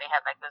 It was like they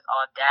had like this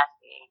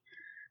audacity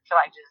to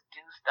like just do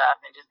stuff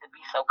and just to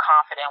be so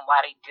confident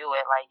why they do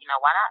it. Like,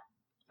 why not?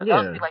 So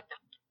those would be like the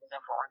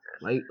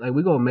influences. Like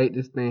we're gonna make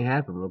this thing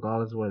happen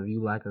regardless of whether you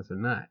like us or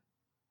not.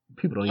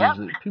 People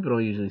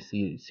don't usually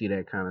see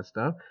that kind of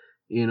stuff.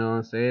 You know what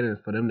I'm saying?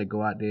 And for them to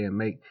go out there and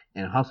make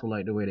and hustle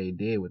like the way they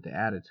did with the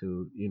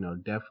attitude,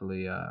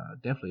 definitely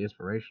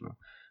inspirational.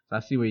 So I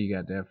see where you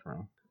got that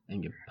from.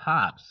 And your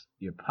pops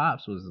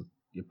was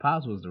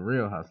the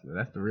real hustler.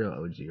 That's the real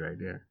OG right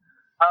there.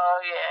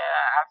 Oh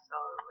yeah,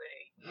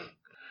 absolutely.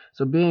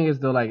 So being as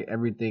though like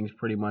everything's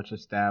pretty much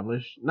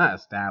established, not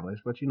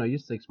established, but you're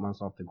 6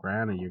 months off the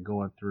ground and you're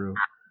going through,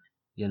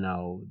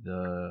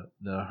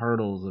 the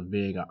hurdles of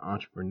being an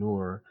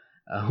entrepreneur.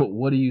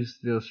 What do you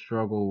still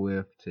struggle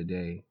with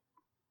today?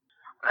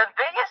 The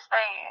biggest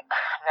thing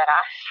that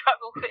I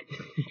struggle with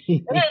is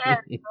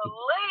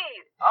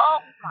sleep. Oh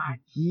my God.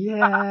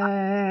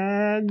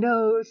 Yeah,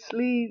 no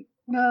sleep.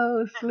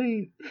 It's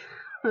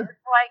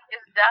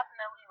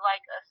definitely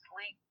like a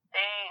sleep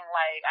thing.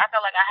 Like, I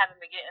feel like I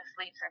haven't been getting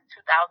sleep since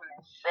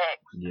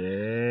 2006.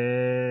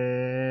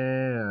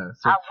 Yeah.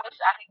 I wish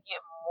I could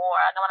get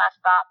more. I know when I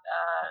stopped,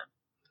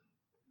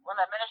 when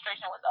the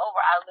administration was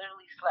over, I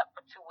literally slept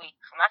for 2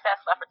 weeks. When I say I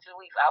slept for 2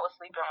 weeks, I was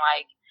sleeping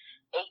like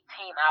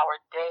 18-hour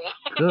days.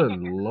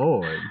 Good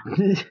Lord.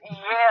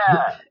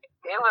 Yeah.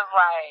 It was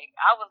like,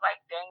 I was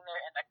like dang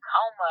near in a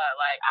coma.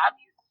 Like, I'd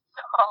be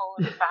so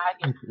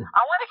tired.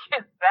 I want to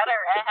get better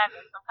at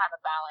having some kind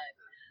of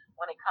balance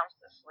when it comes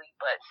to sleep.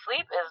 But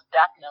sleep is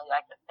definitely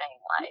like the thing.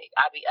 Like,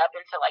 I'll be up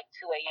until like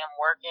 2 a.m.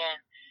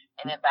 working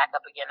and then back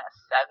up again at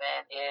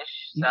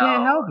 7-ish. You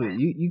can't help it.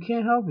 You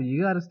can't help it.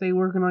 You got to stay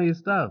working on your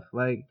stuff.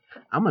 Like,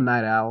 I'm a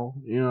night owl,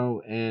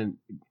 and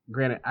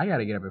granted, I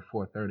got to get up at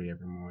 4:30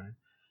 every morning.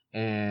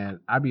 And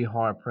I'd be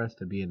hard pressed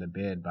to be in the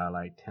bed by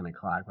like 10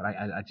 o'clock, but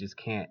I just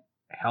can't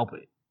help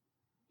it.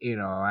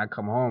 I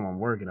come home, I'm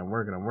working, and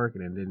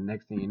then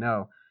next thing you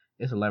know,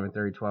 it's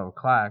 11:30, 12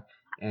 o'clock,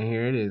 and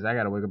here it is. I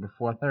got to wake up at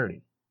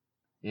 4:30.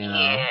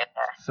 Yeah.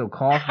 So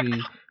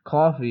coffee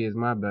is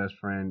my best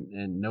friend,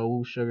 and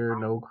no sugar,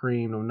 no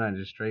cream, no nothing,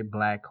 just straight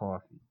black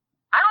coffee.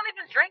 I don't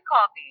even drink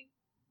coffee.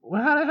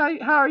 Well,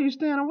 how are you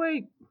staying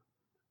awake?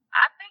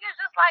 I think it's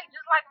just like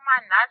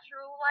my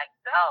natural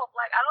self.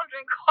 Like, I don't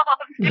drink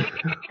coffee.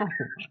 Oh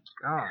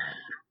God.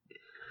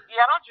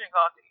 Yeah, I don't drink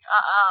coffee.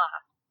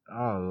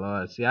 Oh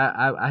Lord. See,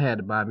 I had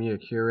to buy me a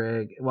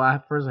Keurig. Well, I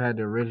had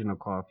the original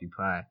coffee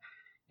pot,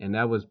 and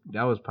that was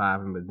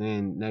popping. But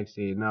then next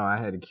thing you know, I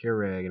had a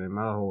Keurig, and then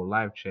my whole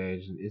life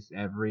changed. It's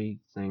every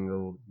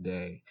single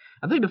day.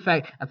 I think if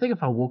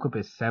I woke up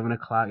at 7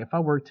 o'clock, if I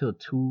worked till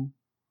 2,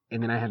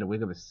 and then I had to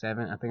wake up at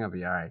 7, I think I'll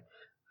be all right.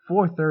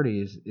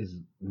 4:30 is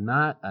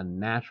not a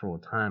natural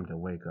time to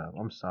wake up.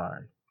 I'm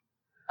sorry.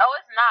 Oh,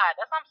 it's not.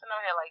 That's why I'm sitting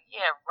over here like,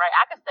 yeah, right.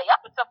 I can stay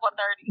up until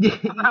 4:30. Yeah.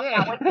 I'm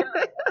not waking up.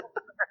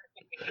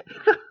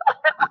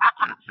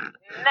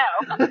 No.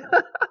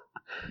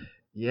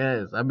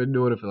 Yes, I've been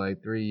doing it for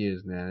like 3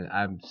 years now.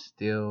 I'm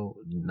still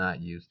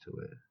not used to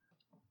it.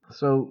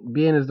 So,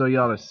 being as though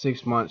y'all are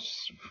 6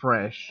 months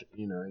fresh,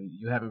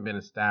 you haven't been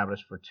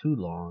established for too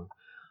long.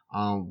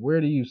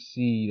 Where do you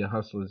see the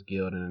Hustlers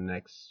Guild in the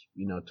next,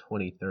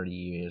 20, 30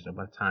 years, or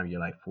by the time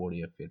you're like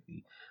 40 or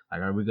 50?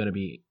 Like, are we gonna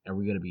be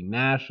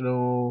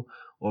national,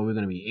 or are we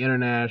gonna be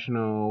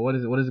international? What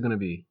is it gonna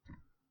be?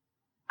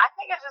 I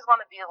think it's just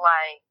gonna be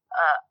like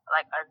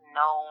a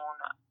known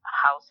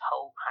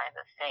household kind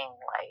of thing.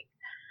 Like,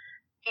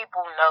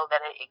 people know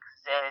that it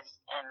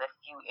exists in the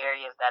few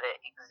areas that it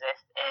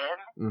exists in.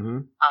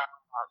 Mm-hmm.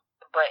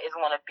 But it's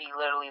going to be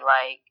literally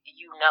like,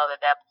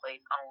 that place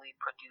only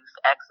produced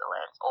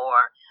excellence,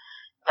 or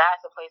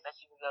that's a place that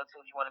you can go to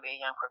if you want to be a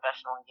young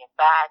professional and get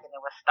back, and it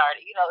was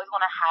started, it's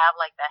going to have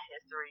like that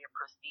history and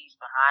prestige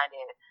behind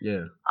it.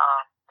 Yeah.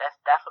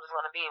 That's what it's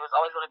going to be. It was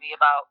always going to be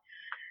about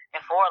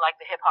and for like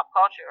the hip hop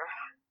culture.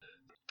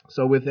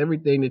 So with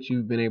everything that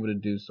you've been able to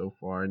do so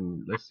far,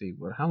 and let's see,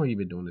 how long have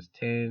you been doing this?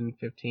 10,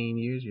 15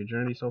 years, your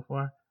journey so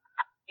far?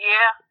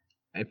 Yeah.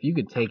 If you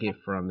could take it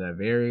from the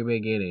very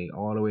beginning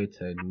all the way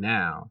to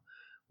now,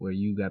 where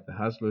you got the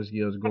Hustlers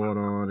Guilds going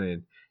on,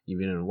 and you've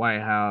been in the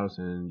White House,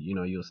 and you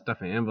were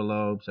stuffing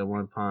envelopes at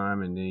one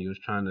time, and then you was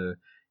trying to,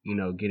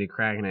 get it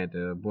cracking at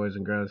the Boys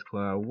and Girls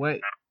Club.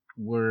 What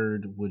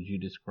word would you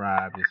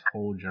describe this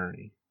whole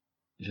journey?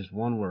 Just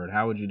one word.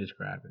 How would you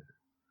describe it?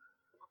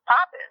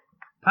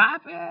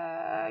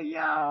 Poppin',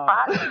 yo.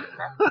 Poppin'.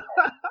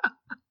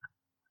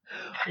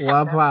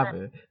 Why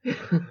poppin'? You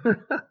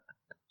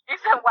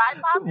said why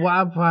poppin'?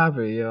 Why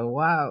poppin', yo?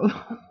 Wow.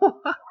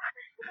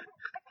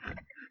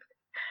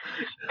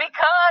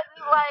 Because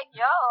I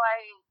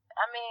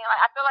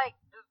feel like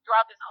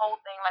throughout this whole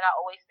thing, like, I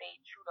always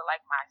stayed true to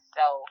like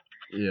myself.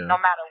 Yeah. No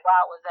matter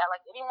where I was at.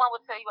 Like, anyone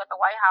would tell you at the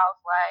White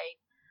House, like,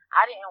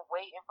 I didn't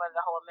wait for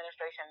the whole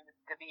administration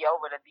to be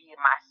over to be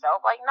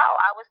myself. Like, no,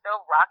 I was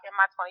still rocking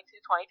my 23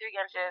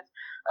 inches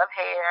of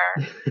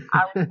hair.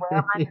 I was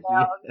wearing my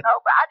nails,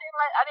 but I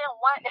didn't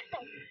want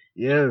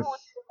yes. people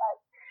to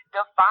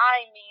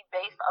define me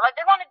based on, like,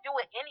 they're going to do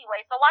it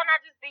anyway, so why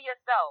not just be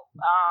yourself?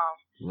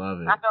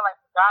 Love it. I feel like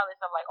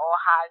regardless of, like, all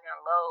highs and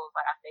lows,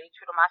 like, I stayed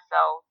true to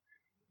myself,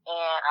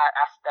 and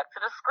I stuck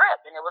to the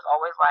script, and it was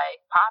always,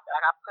 like, popping.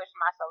 Like, I pushed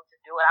myself to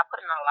do it. I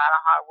put in a lot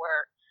of hard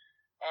work,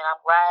 and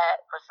I'm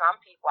glad for some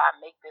people I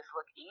make this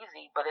look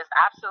easy, but it's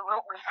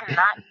absolutely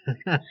not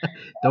easy.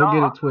 Don't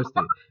get it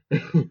twisted.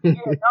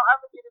 Yeah, don't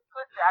ever get it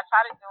twisted. I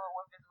try to do it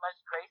with as much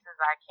grace as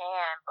I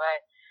can,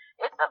 but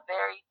it's a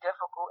very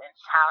difficult and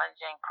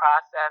challenging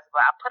process.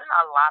 But I put in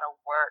a lot of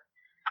work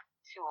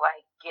to,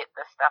 like, get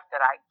the stuff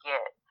that I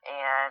get,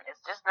 and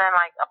it's just been,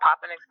 like, a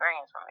popping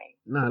experience for me.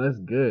 No,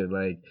 that's good.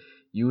 Like,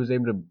 you was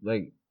able to,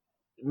 like,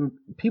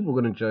 people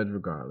are gonna judge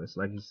regardless,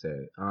 like you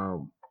said.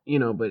 You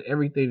know, but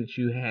everything that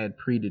you had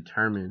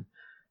predetermined,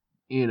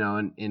 you know,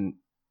 and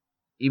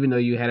even though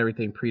you had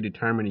everything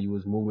predetermined, you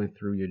was moving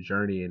through your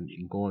journey and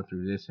going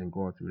through this and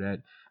going through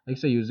that. Like I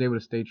said, you was able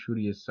to stay true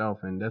to yourself,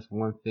 and that's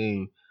one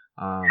thing.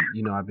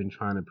 You know, I've been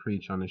trying to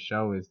preach on the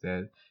show is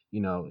that, you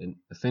know, and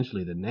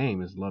essentially the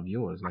name is love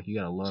yours. Like, you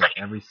gotta love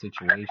every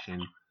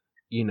situation,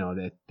 you know,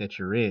 that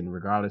you're in,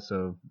 regardless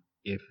of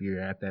if you're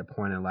at that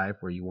point in life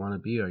where you want to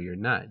be or you're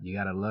not. You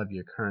gotta love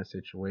your current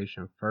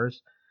situation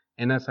first,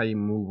 and that's how you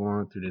move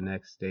on through the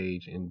next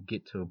stage and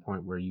get to a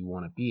point where you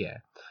want to be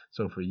at.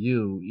 So for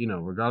you, you know,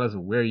 regardless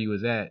of where you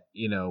was at,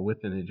 you know,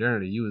 within the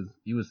journey, you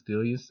was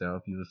still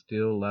yourself. You was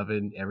still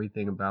loving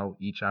everything about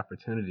each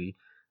opportunity,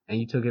 and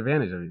you took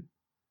advantage of it.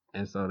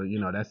 And so, you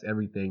know, that's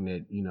everything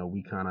that, you know,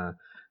 we kind of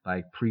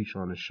like preach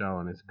on the show,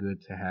 and it's good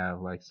to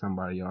have like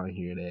somebody on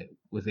here that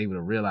was able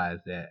to realize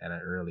that at an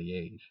early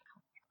age.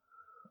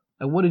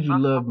 And what did you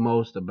love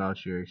most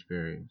about your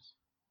experience?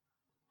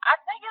 I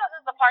think it was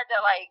just the part that,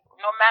 like,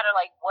 no matter,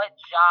 like, what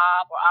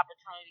job or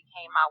opportunity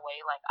came my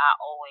way, like, I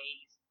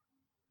always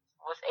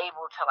was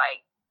able to,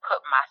 like,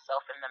 put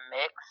myself in the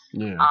mix.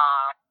 Yeah.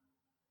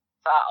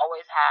 So I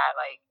always had,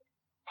 like,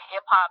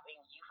 hip-hop and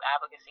youth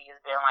advocacy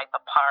has been, like,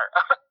 the part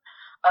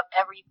of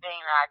everything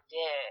that I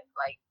did,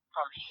 like,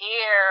 from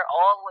here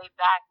all the way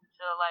back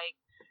to, like,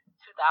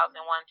 2001,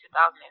 2002,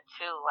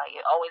 like,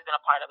 it always been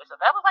a part of it. So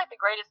that was, like,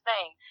 the greatest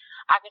thing.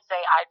 I could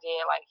say I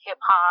did, like,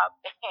 hip-hop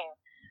and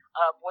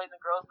Boys and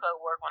Girls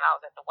Club work when I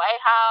was at the White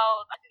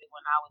House. I did it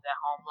when I was at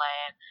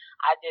Homeland.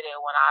 I did it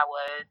when I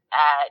was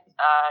at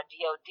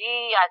DOD.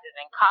 I did it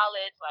in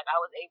college. Like, I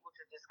was able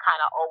to just kind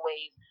of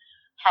always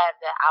have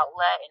that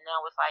outlet, and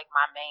that was, like,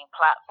 my main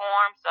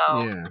platform. So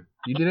yeah,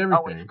 you did everything.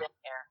 Always been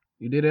there.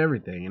 You did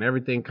everything, and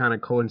everything kind of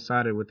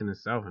coincided within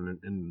itself,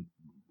 and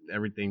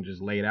everything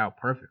just laid out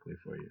perfectly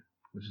for you,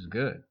 which is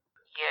good.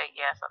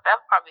 Yeah. So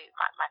that's probably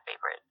my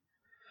favorite.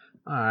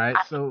 All right.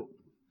 So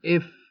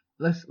if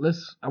let's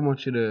I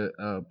want you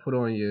to put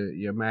on your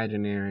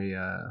imaginary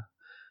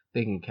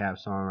thinking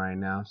caps on right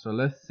now. So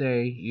let's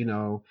say, you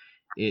know,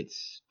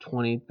 it's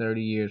 20,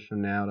 30 years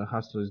from now, the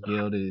Hustlers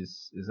Guild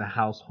is a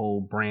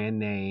household brand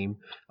name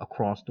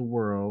across the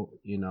world,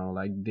 you know,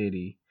 like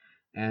Diddy.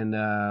 And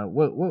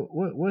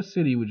what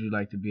city would you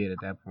like to be at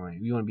that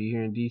point? You want to be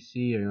here in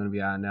DC, or you want to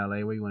be out in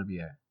LA? Where you want to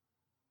be at?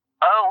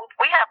 Oh,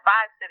 we have 5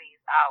 cities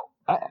out.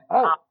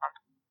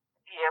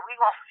 Yeah, we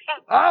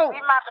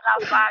mapping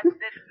out 5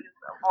 cities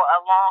for a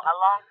long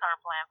term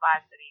plan.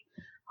 5 cities.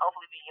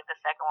 Hopefully we get the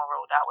second one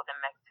rolled out within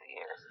the next 2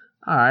 years.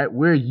 All right,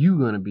 where are you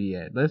gonna be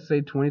at? Let's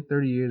say 20,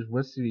 30 years.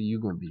 What city are you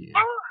gonna be in? 20,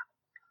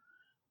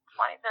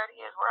 30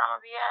 years, where I'm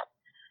gonna be at?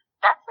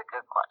 That's a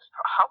good question.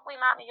 Hopefully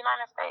not in the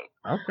United States.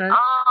 Okay.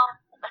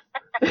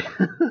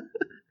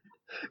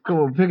 Come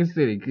on, pick a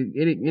city.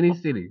 Any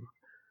city.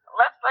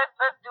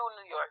 Let's do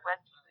New York.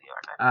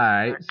 All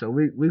right, so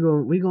we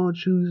gonna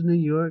choose New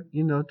York.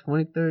 You know,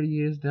 20, 30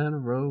 years down the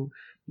road.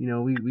 You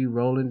know, we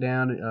rolling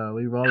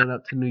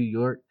up to New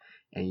York.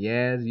 And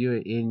Yaz, you're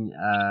in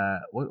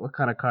what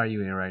kind of car are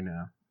you in right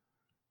now?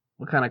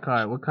 What kind of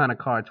car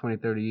 20,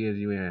 30 years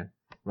you in?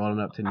 Rolling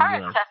up to New York.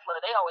 Tesla,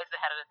 they always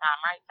ahead of the time,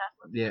 right?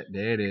 Tesla. Yeah,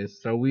 there it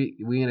is. So we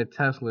in a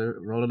Tesla,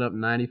 rolling up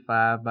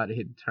 95, about to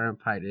hit the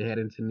turnpike to head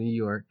into New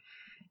York.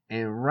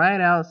 And right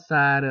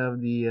outside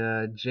of the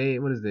the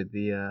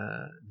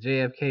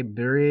JFK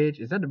Bridge.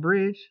 Is that the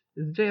bridge?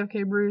 Is it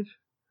JFK Bridge?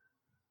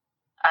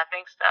 I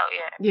think so,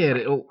 yeah.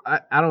 Yeah,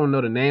 I don't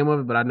know the name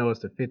of it, but I know it's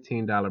the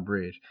 $15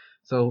 bridge.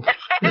 So,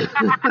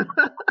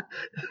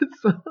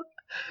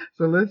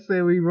 so let's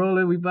say we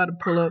rolling. We about to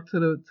pull up to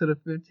the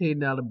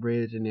 $15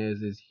 bridge, and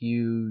there's this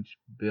huge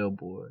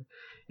billboard.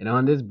 And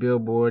on this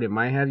billboard, it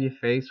might have your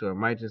face, or it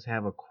might just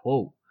have a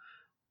quote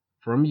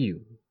from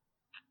you.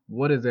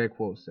 What does that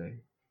quote say?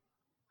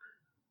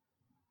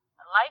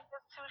 Life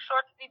is too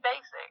short to be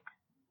basic.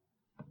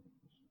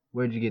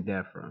 Where'd you get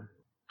that from?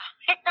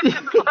 That's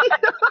just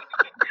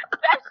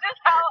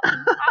how I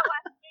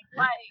think.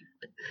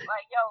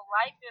 Like, yo,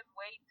 life is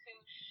way too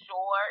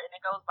short, and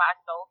it goes by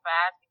so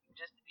fast. You can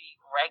just be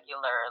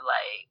regular,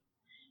 like,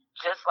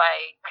 just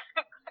like.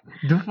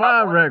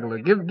 Define regular.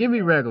 Give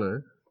me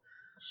regular.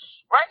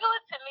 Regular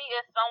to me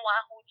is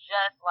someone who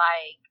just,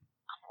 like,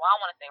 well,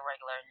 I want to say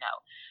regular.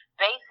 No,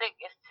 basic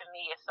is to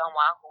me is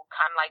someone who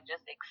kind of like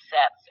just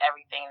accepts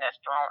everything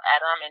that's thrown at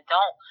them and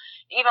don't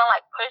even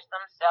like push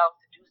themselves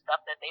to do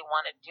stuff that they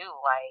want to do.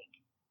 Like,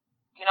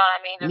 you know what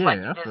I mean? Just like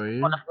you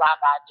just want to fly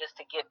by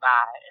just to get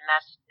by, and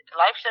that's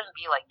life shouldn't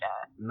be like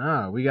that.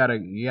 No, you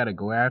gotta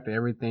go after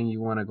everything you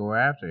want to go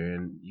after,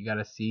 and you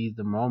gotta seize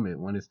the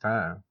moment when it's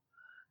time.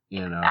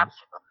 You know,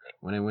 absolutely.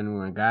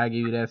 When God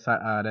give you that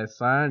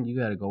sign, you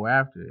gotta go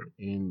after it,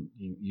 and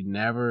you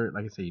never,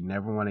 like I said, you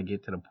never want to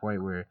get to the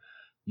point where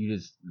you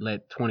just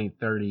let 20,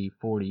 30,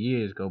 40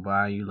 years go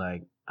by, and you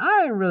like,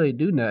 I didn't really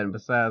do nothing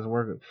besides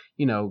work.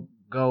 You know,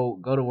 go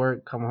to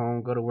work, come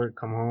home, go to work,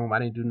 come home. I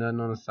didn't do nothing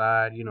on the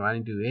side. You know, I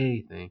didn't do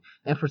anything.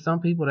 And for some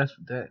people, that's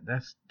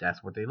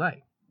what they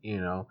like. You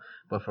know,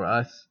 but for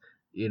us,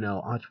 you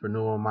know,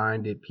 entrepreneurial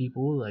minded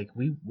people, like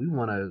we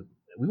wanna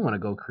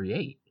go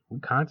create. We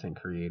content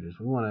creators.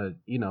 We wanna,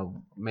 you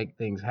know, make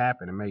things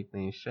happen and make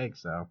things shake.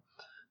 So,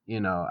 you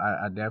know,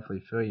 I definitely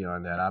feel you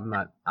on that. I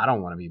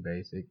don't want to be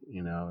basic,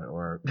 you know,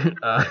 or I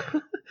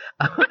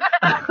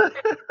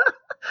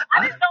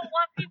just don't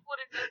want people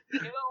to just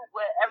do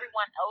what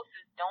everyone else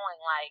is doing.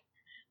 Like,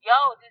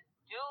 yo, just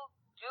do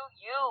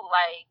you.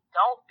 Like,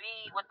 don't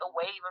be with the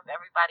wave of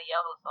everybody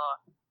else. Or,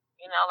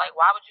 you know, like,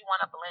 why would you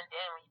want to blend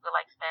in when you could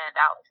like stand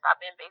out? Like, stop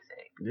being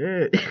basic.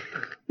 Yeah.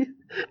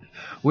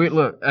 Wait,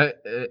 look,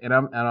 and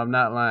I'm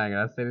not lying.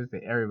 I say this to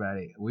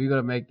everybody. We're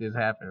gonna make this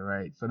happen,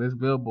 right? So this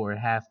billboard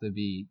has to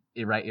be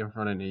right in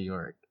front of New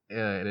York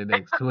in the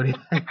next 20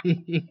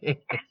 years.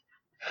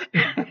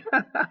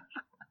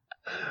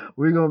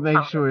 We're gonna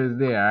make sure it's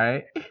there, all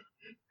right?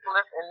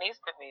 Listen, it needs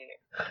to be.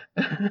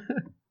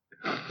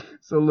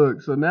 So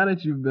look, so now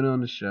that you've been on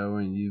the show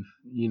and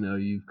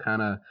you've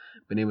kind of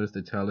been able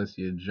to tell us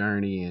your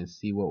journey and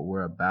see what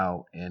we're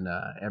about and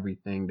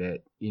everything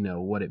that, you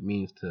know, what it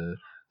means to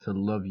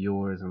love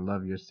yours and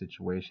love your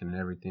situation and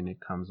everything that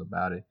comes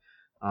about it.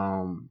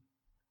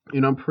 You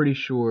know, I'm pretty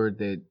sure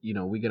that, you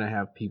know, we're going to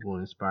have people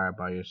inspired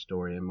by your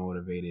story and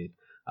motivated.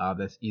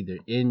 That's either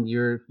in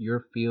your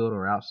field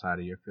or outside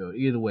of your field.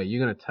 Either way,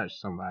 you're going to touch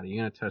somebody.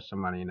 You're going to touch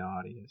somebody in the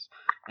audience.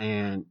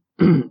 And,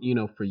 you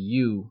know, for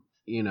you,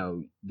 you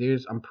know,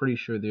 I'm pretty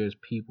sure there's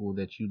people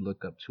that you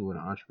look up to and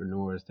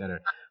entrepreneurs that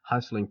are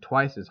hustling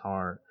twice as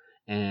hard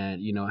and,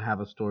 you know,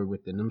 have a story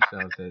within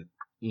themselves that,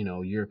 you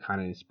know, you're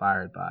kind of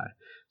inspired by.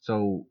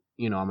 So,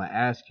 you know, I'm going to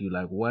ask you,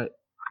 like,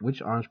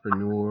 which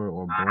entrepreneur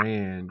or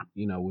brand,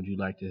 you know, would you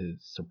like to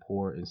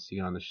support and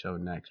see on the show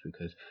next?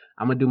 Because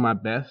I'm going to do my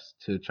best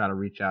to try to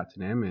reach out to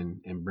them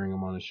and bring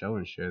them on the show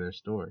and share their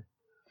story.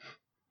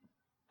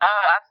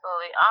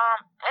 Absolutely.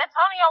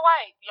 Antonio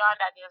White,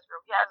 Beyond Ideas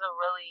Group, he has a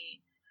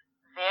really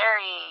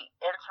very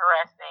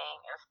interesting,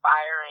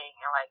 inspiring,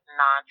 and like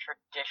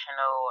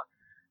non-traditional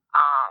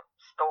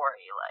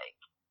story. Like,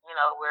 you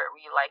know, where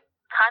we like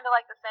kind of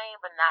like the same,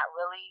 but not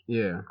really.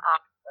 Yeah.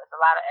 There's a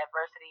lot of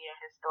adversity in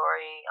his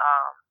story.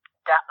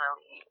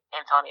 Definitely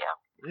Antonio.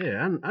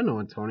 Yeah, I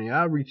know Antonio.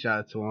 I'll reach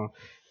out to him.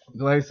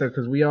 Like I said,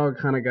 because we all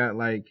kind of got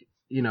like,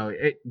 you know,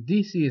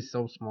 DC is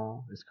so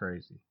small, it's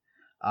crazy.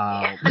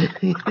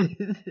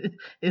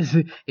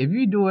 If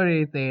you're doing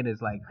anything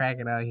that's like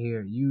cracking out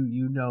here,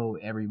 you know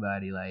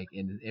everybody, like,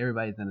 and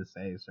everybody's in the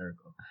same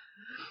circle.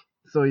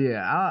 So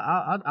yeah,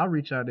 I'll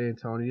reach out to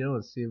Antonio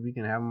and see if we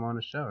can have him on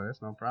the show.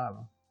 That's no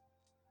problem.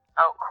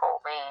 Oh, cool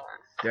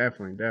beans.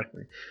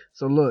 Definitely.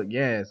 So look,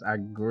 yes, I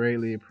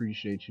greatly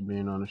appreciate you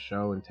being on the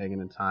show and taking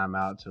the time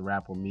out to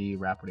rap with me,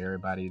 rap with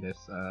everybody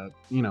that's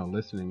you know,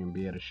 listening and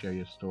be able to share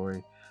your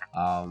story.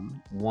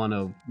 One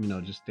of, you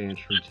know, just staying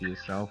true to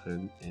yourself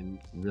and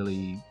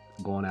really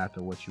going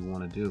after what you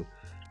want to do.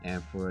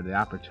 And for the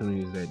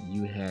opportunities that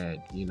you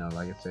had, you know,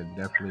 like I said,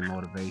 definitely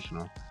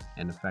motivational.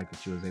 And the fact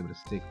that you was able to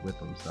stick with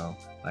them. So,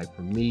 like,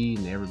 for me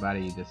and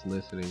everybody that's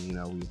listening, you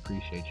know, we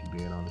appreciate you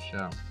being on the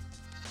show.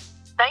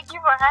 Thank you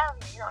for having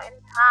me, you know,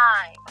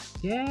 anytime.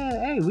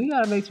 Yeah, hey, we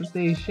gotta make some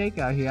things shake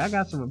out here. I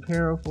got some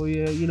apparel for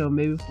you, you know,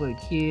 maybe for the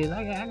kids.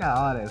 I got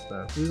all that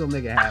stuff. We're gonna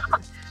make it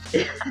happen.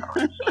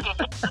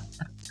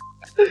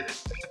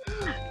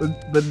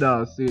 but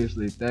no,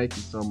 seriously, thank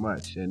you so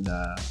much. And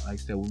like I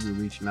said, we'll be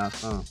reaching out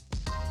soon.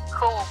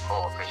 Cool,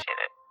 appreciate it.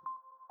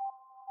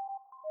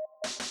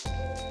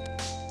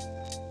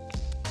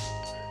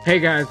 Hey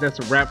guys, that's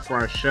a wrap for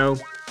our show.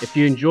 If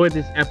you enjoyed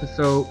this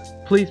episode,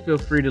 please feel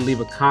free to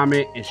leave a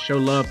comment and show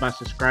love by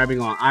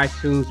subscribing on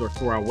iTunes or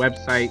through our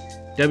website,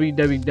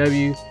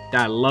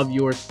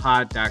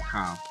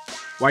 www.loveyourspod.com.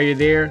 While you're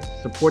there,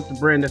 support the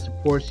brand that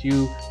supports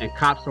you and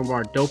cop some of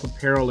our dope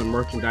apparel and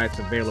merchandise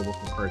available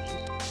for purchase.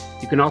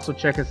 You can also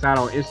check us out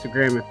on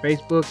Instagram and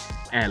Facebook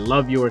at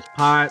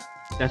LoveYoursPod.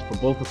 That's for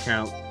both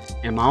accounts.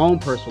 And my own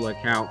personal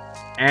account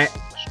at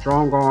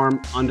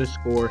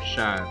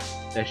StrongArm_Shad.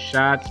 That's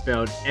Shad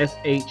spelled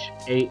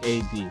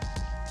SHAAD.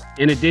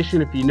 In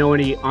addition, if you know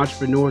any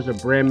entrepreneurs or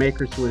brand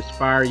makers who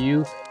inspire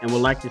you and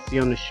would like to see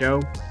on the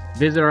show,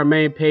 visit our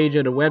main page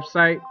of the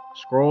website,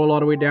 scroll all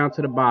the way down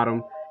to the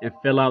bottom, and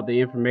fill out the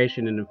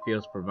information in the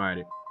fields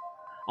provided.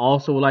 I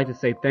also would like to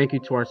say thank you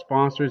to our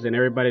sponsors and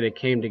everybody that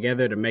came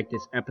together to make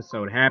this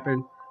episode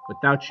happen.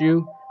 Without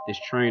you, This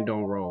train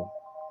don't roll.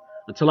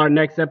 Until our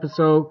next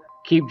episode,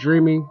 keep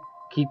dreaming,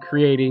 keep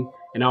creating,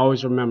 and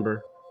always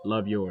remember,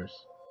 love yours.